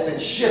head has been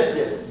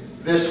shifted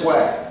this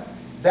way.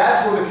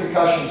 That's where the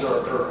concussions are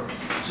occurring.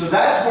 So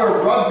that's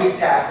where rugby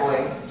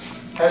tackling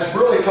has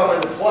really come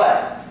into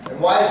play. And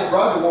why is it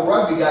rugby? Well,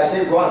 rugby guys,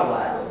 they run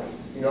laterally.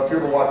 You know, if you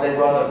ever watch, they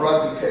run a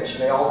rugby pitch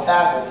and they all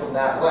tackle from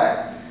that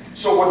way.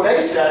 So what they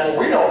said, well,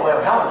 we don't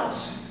wear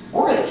helmets.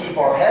 We're going to keep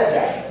our heads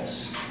out of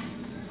this.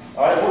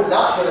 All right, we're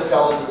not going to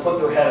tell them to put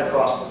their head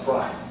across the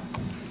front.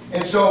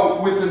 And so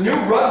with the new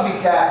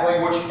rugby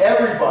tackling, which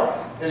everybody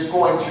is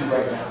going to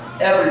right now,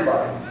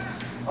 everybody,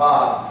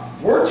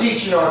 we're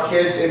teaching our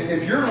kids,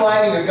 if you're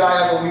lining a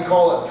guy up, and we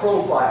call it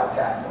profile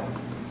tackling.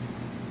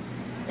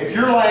 If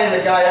you're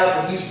lining a guy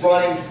up and he's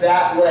running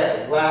that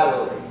way,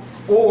 laterally,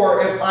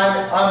 or if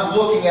I'm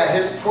looking at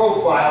his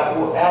profile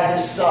or at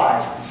his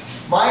side,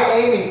 my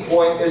aiming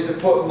point is to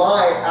put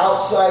my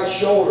outside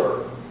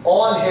shoulder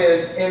on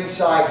his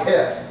inside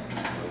hip.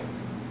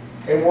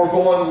 And we're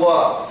going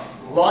low.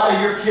 A lot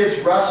of your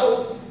kids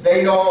wrestle.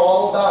 They know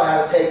all about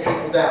how to take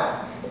people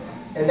down.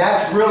 And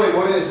that's really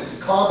what it is.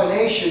 It's a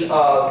combination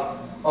of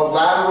a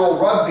lateral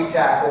rugby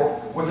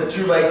tackle with a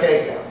two-leg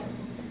takedown.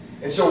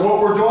 And so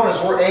what we're doing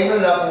is we're aiming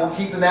it up and we're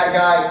keeping that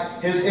guy,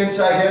 his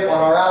inside hip on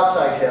our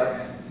outside hip.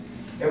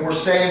 And we're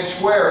staying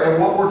square.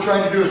 And what we're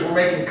trying to do is we're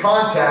making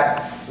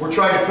contact. We're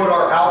trying to put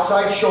our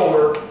outside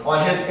shoulder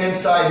on his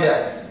inside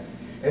hip.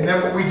 And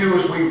then what we do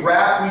is we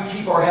wrap, we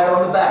keep our head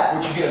on the back,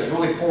 which again is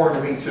really foreign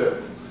to me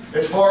too.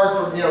 It's hard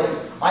for, you know,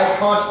 I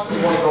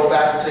constantly want to go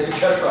back and say, get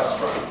your head across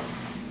the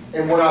front.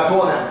 And we're not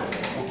doing that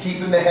anymore. We're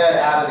keeping the head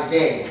out of the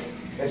game.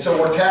 And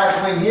so we're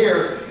tackling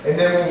here, and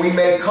then when we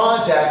make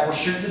contact, we're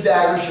shooting the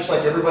daggers just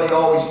like everybody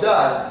always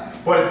does.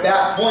 But at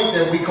that point,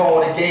 then we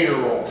call it a gator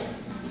roll.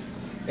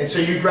 And so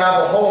you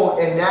grab a hold,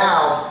 and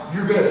now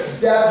you're going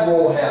to death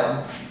roll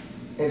him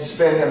and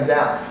spin him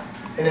down.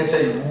 And it's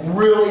a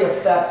really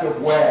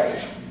effective way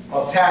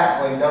of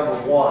tackling, number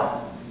one.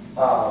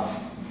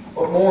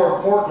 But more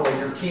importantly,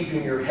 you're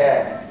keeping your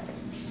head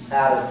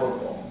out of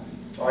football,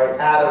 all right,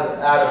 out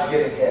of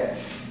getting hit.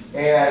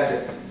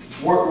 And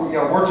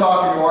we're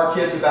talking to our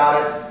kids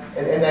about it,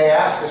 and they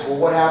ask us, well,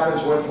 what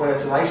happens when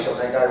it's an ISO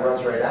and that guy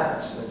runs right at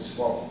us? And it's,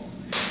 well,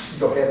 you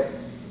go hit him,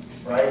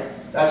 right?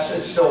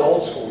 It's still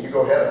old school. You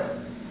go hit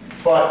him.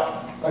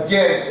 But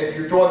again, if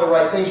you're doing the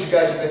right things, you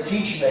guys have been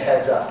teaching the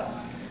heads up.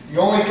 The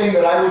only thing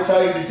that I would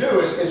tell you to do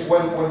is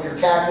when you're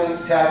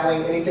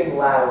tackling anything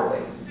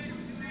laterally,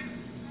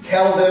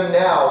 tell them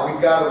now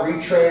we've got to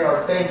retrain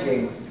our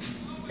thinking.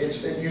 It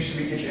used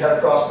to be get your head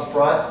across the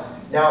front.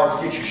 Now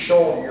it's get your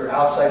shoulder, your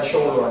outside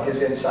shoulder on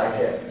his inside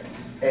hip.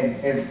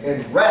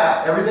 And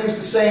wrap, everything's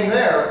the same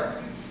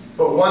there.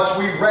 But once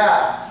we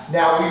wrap,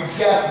 now we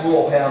death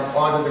roll him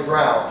onto the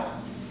ground.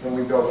 And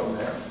we go from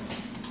there.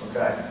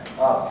 Okay?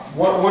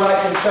 What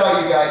I can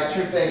tell you guys,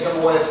 two things.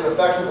 Number one, it's an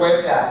effective way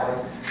of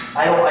tackling.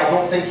 I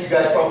don't think you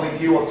guys probably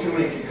deal with too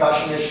many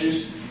concussion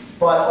issues.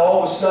 But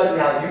all of a sudden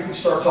now you can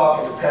start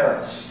talking to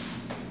parents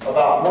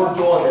about we're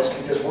doing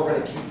this because we're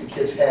going to keep the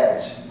kids'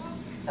 heads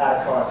out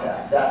of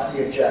contact. That's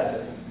the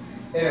objective.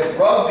 And if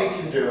rugby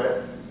can do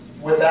it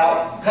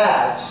without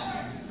pads,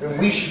 then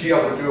we should be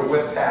able to do it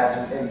with pads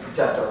and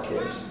protect our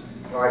kids.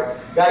 All right,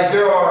 guys,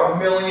 there are a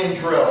million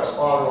drills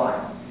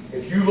online.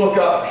 If you look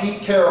up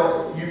Pete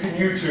Carroll, you can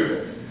YouTube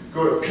it.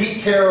 Go to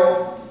Pete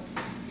Carroll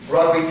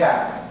rugby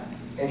tackling,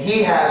 and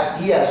he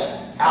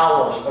has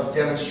hours of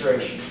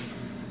demonstration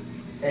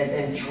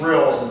and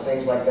drills and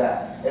things like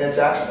that, and it's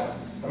excellent.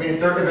 I mean,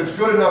 if it's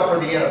good enough for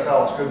the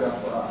NFL, it's good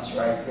enough for us,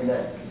 right? And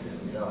that,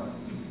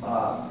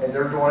 and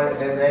they're doing it,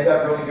 and they've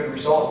had really good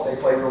results. They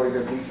play really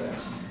good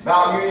defense.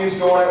 Mount Union's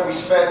doing it. We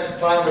spent some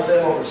time with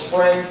them over the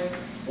spring.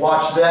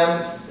 Watch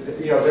them.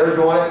 They're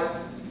doing it.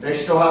 They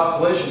still have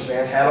collisions,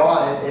 man. Head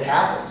on. It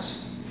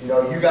happens.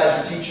 You guys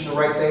are teaching the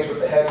right things with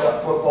the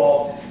heads-up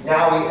football.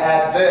 Now we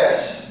add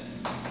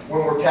this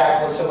when we're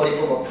tackling somebody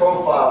from a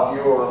profile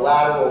view or a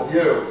lateral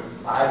view.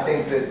 I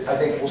think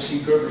we'll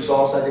see good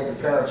results. I think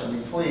the parents will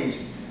be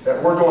pleased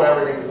that we're doing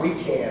everything that we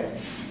can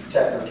to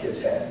protect their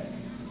kid's head.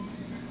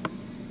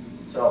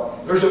 So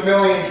there's a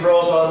million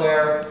drills on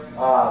there,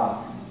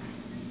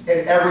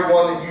 and every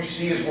one that you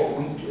see is what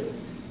we do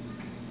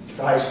at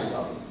the high school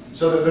level.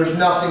 So that there's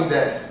nothing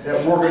that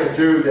we're going to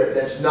do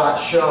that's not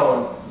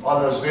shown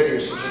on those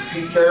videos. So just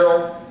Pete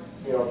Carroll,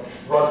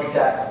 rugby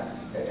tackling,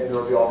 and there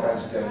will be all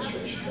kinds of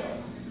demonstrations on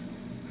it.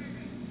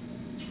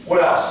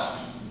 What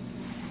else?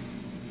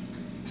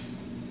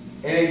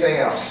 Anything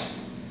else?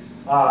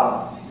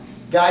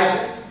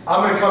 Guys,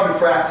 I'm going to come to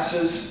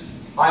practices.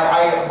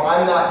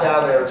 I'm not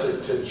down there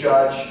to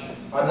judge.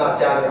 I'm not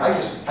down there. I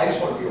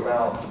just want to be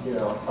around.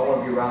 I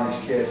want to be around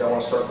these kids. I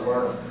want to start to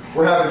learn.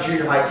 We're having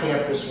junior high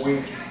camp this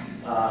week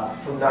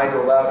from 9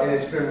 to 11, and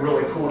it's been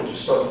really cool to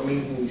just start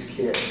meeting these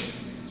kids.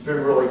 It's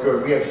been really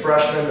good. We had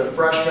freshmen. The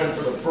freshmen,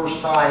 for the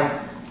first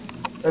time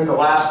in the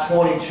last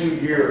 22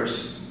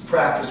 years,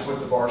 practiced with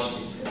the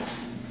varsity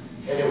kids,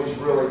 and it was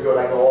really good.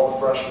 I know all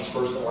the freshmen's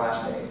first and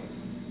last name.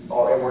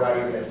 and we're not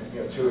even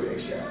at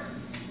 2-a-days yet.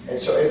 And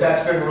so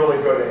that's been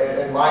really good.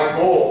 And my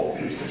goal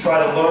is to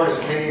try to learn as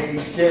many of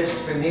these kids.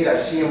 It's been neat. I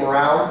see them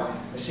around.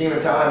 I see them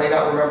in town. I may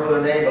not remember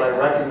their name, but I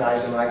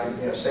recognize them. And I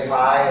can say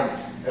hi,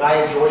 and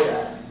I enjoy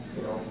that.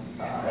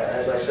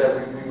 As I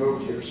said, we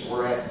moved here, so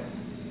we're in.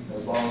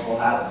 As long as we'll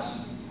have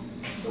us,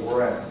 so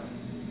we're in.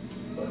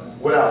 But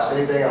what else?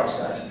 Anything else,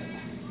 guys?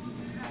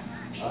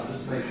 I'll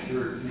just make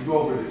sure you go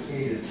over the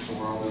cadence so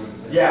we're all doing the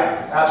same.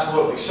 Yeah,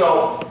 absolutely.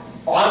 So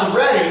on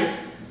ready.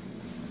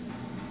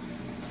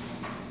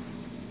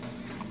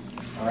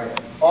 All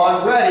right.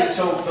 On ready.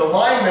 So the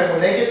linemen,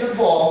 when they get to the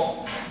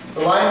ball,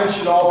 the linemen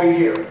should all be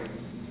here.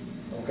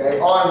 Okay.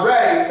 On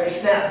ready, they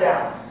snap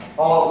down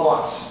all at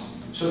once.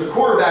 So the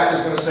quarterback is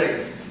going to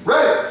say,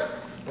 ready,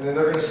 and then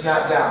they're going to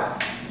snap down.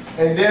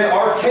 And then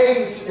our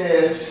cadence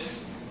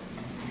is,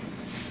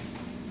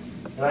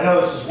 and I know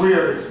this is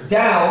weird, it's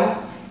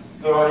down,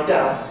 they're already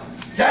down,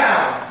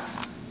 down,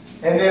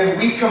 and then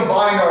we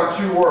combine our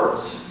two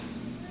words,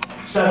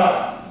 set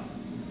up.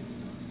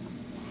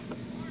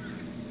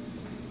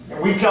 And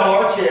we tell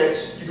our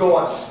kids, you go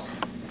once,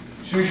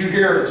 as soon as you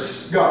hear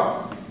this, go.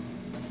 All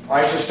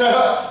right, so set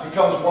up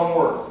becomes one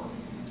word.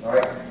 All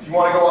right, if you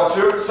want to go on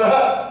two, set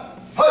up,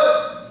 hut.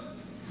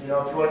 If you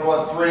want to go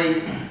on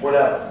 3,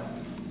 whatever.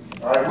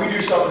 All right, we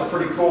do something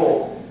pretty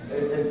cool,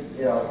 and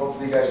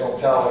hopefully you guys don't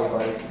tell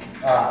anybody.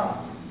 But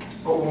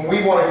when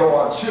we want to go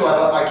on 2, I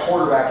let my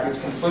quarterback, it's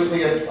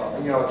completely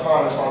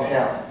autonomous on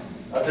him.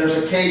 There's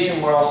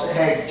occasion where I'll say,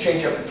 hey,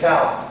 change up the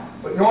count.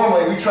 But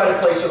normally we try to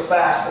play so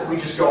fast that we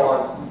just go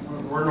on,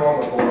 we're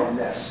normally going on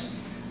this.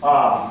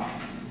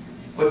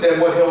 But then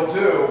what he'll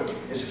do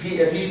is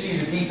if he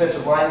sees a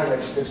defensive lineman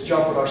that's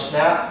jumping our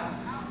snap,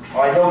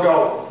 all right, he'll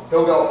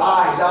go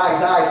eyes,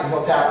 eyes, eyes, and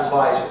he'll tap his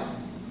visor.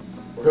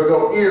 Or he'll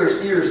go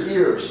ears, ears,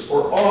 ears,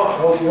 or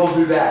arm, he'll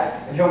do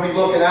that. And he'll be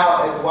looking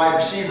out at the wide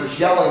receivers,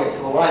 yelling it to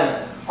the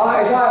lineman.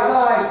 Eyes, eyes,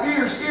 eyes,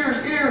 ears, ears,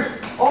 ears,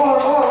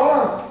 arm, arm,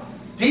 arm.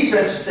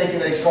 Defense is thinking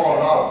that he's calling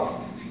an audible.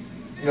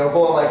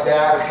 Going like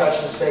that, or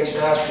touching his face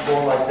mask, or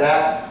going like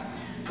that.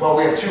 Well,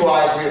 we have 2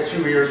 eyes, we have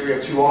 2 ears, we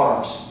have 2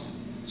 arms.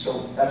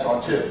 So that's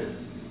on 2.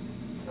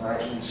 All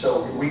right, and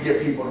so we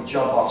get people to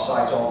jump off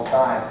sides all the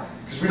time.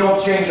 Because we don't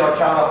change our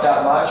count up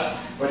that much,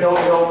 but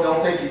they'll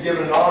think you're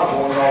giving an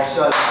audible, and all of a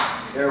sudden,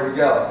 there we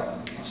go.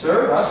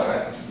 Sir, that's all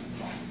right.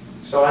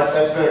 So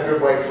that's been a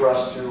good way for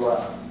us to do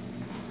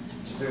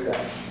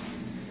that.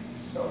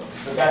 So,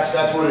 but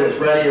that's what it is.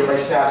 Ready, everybody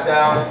snaps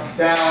down,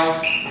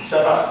 down,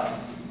 set up.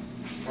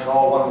 And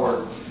all one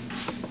word.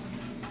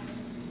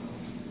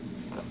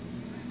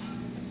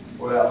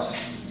 What else?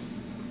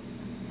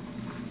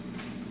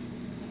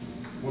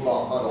 What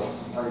about huddles?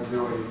 Are you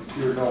doing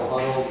your no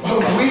huddle?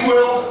 We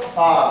will,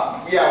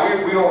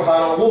 yeah, we don't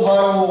huddle. We'll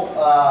huddle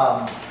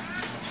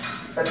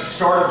at the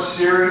start of the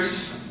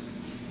series,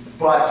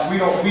 but we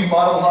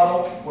muddle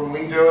huddle when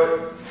we do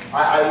it.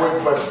 I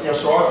wouldn't, but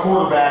so our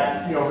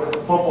quarterback, the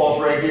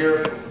football's right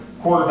here,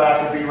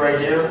 quarterback would be right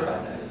here,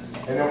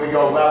 and then we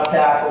go left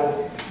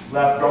tackle,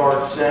 left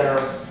guard,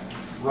 center,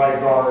 right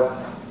guard,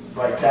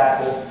 right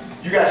tackle.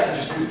 You guys can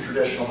just do the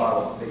traditional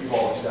huddle that you've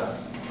always done.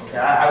 Okay,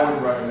 I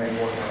wouldn't recommend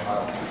more than a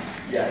huddle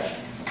yet.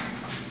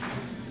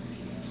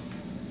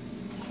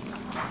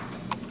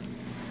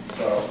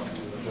 So,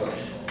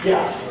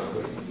 yeah.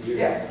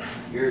 Yeah.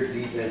 Your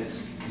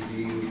defense, do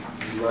you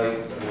like,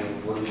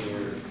 what is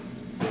your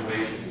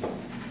formation?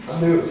 I'm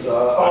new,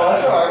 so. Oh,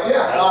 that's all right,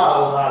 yeah. I don't know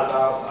a lot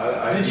about.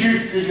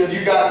 Have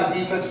you got the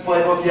defensive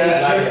playbook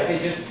yet? They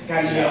just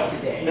got emailed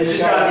today. They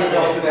just got an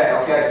email today,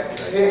 okay.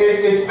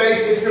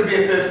 It's going to be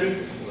a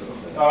 50.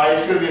 All right,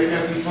 it's going to be a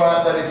 50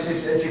 front, but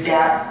it's a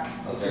gap.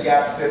 It's a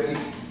gap to 50.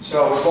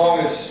 So as long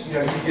as you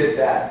get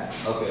that.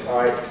 Okay.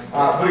 All right.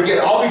 But again,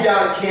 I'll be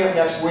down at camp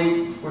next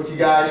week with you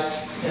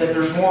guys. And if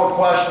there's more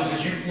questions,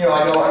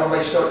 I know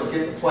everybody's starting to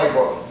get the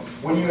playbook.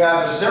 When you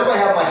have, does everybody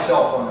have my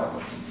cell phone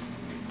number?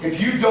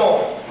 If you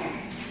don't,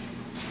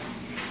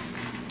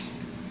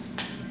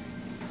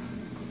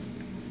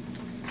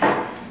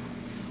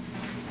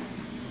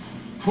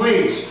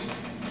 please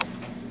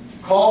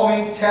call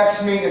me,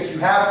 text me. If you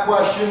have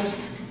questions,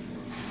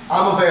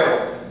 I'm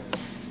available.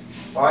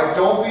 All right,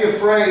 don't be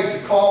afraid to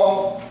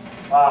call.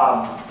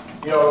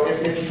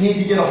 If you need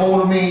to get a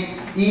hold of me,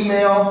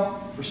 email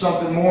for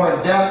something more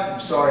in depth. I'm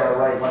sorry, I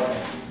write like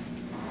that.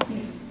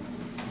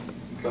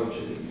 Coach,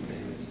 your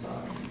name is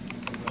Todd.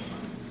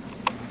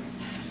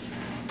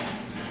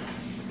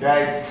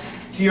 Okay,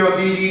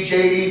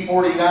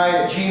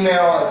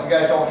 TODDJD49@gmail. If you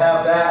guys don't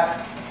have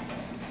that,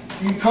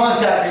 you can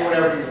contact me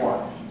whenever you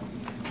want.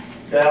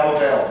 Okay, I'm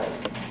available.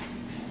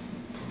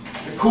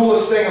 The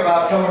coolest thing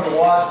about coming to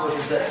Wadsworth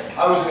is that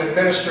I was an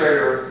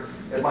administrator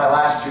at my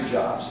last 2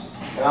 jobs.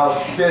 And I was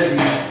busy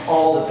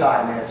all the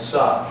time, man. It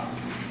sucked.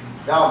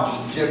 Now I'm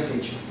just a gym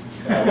teacher.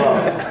 And I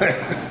love it.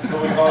 So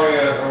we call you,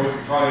 or we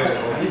call you.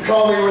 You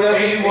call me whatever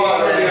you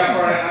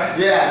want.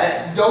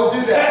 Yeah, don't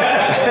do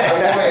that. I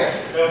won't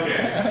answer.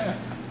 Okay.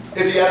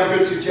 If you have a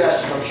good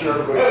suggestion, I'm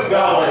sure everybody will.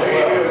 No, we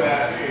ain't doing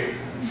that.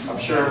 I'm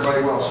sure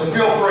everybody will. So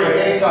feel free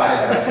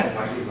anytime.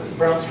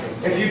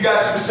 If you've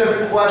got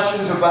specific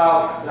questions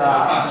about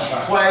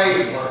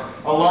plays,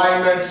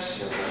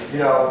 alignments, you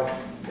know,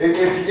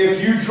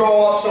 if you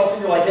draw up something,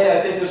 you're like, hey,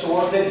 I think this will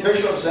work, take a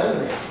picture of it, send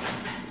it to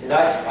me. And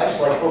I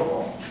just like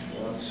football.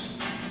 You know,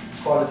 it's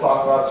fun to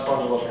talk about, it's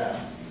fun to look at.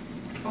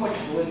 How much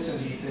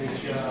blitzing do you think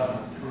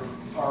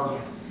for our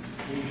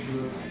age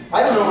group?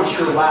 I don't know what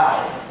you're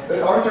allowed.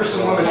 Aren't there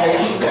some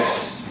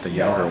limitations The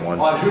younger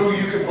ones. on who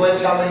you can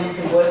blitz, how many you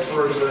can blitz,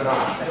 or is there not?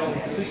 I don't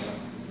think so.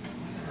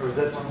 Or is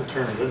that just the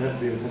turn? Doesn't it have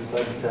to be with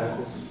inside the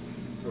tackles?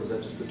 Or is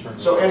that just the turn?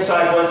 So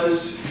inside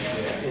blitzes,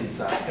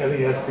 Inside. I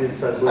think it has to be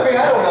inside I blitz. mean,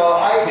 I don't know,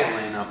 Can't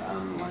line up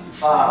on the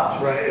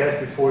line. Right, it has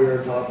to be 4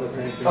 yards off, I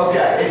think.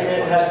 Okay,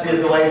 it has to be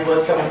a delayed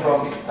blitz coming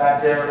from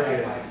back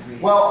there.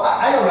 Well,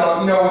 I don't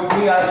know, you know, with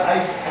me,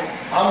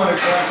 I'm an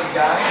aggressive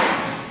guy,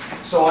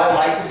 so I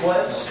like to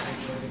blitz.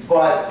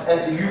 But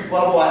at the youth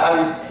level, I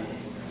would,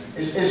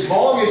 as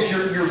long as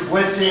you're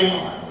blitzing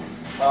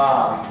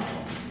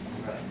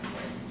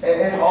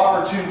in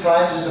opportune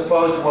times as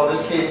opposed to, well,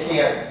 this kid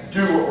can't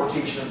do what we're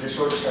teaching him to do,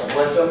 so we're just going to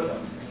blitz him,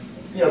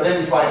 you know, then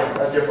you find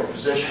a different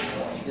position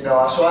for him. You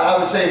know, so I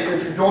would say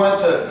if you're doing it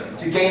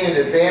to gain an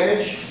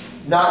advantage,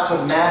 not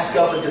to mask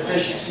up a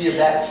deficiency of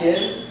that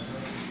kid,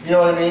 you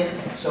know what I mean?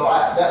 So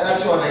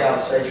that's the only thing I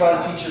would say. Try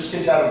to teach those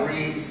kids how to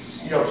read,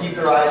 you know, keep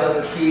their eyes on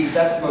their keys.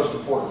 That's the most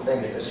important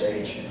thing at this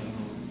age.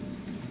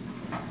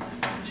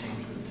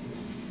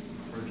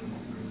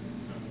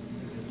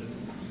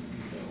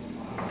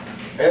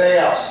 Anything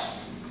else?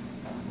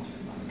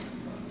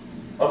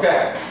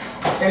 Okay.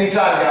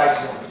 Anytime,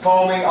 guys.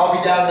 Call me. I'll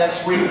be down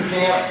next week at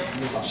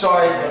camp. I'm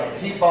sorry, it's a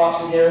heat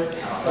box in here.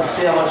 Let's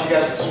see how much you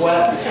guys can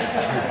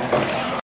sweat.